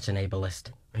 You're such an ableist.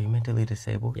 Are you mentally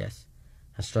disabled? Yes.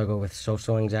 I struggle with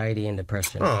social anxiety and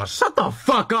depression. Oh, shut the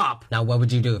fuck up! Now, what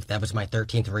would you do if that was my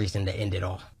 13th reason to end it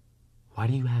all? Why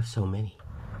do you have so many?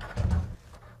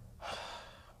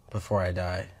 Before I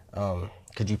die,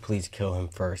 could you please kill him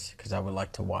first? Because I would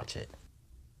like to watch it.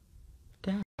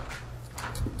 Dad.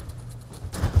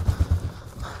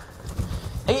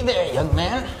 Hey there, young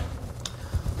man.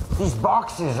 These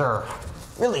boxes are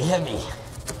really heavy.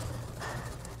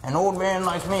 An old man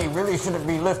like me really shouldn't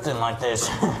be lifting like this.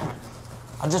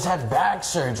 I just had back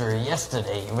surgery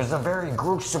yesterday. It was a very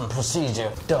gruesome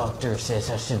procedure. Doctor says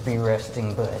I should be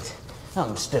resting, but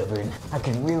I'm stubborn. I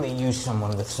could really use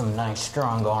someone with some nice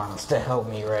strong arms to help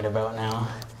me right about now.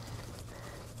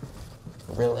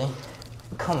 Really?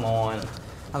 Come on.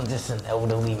 I'm just an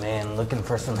elderly man looking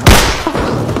for some help.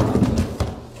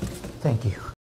 Thank you.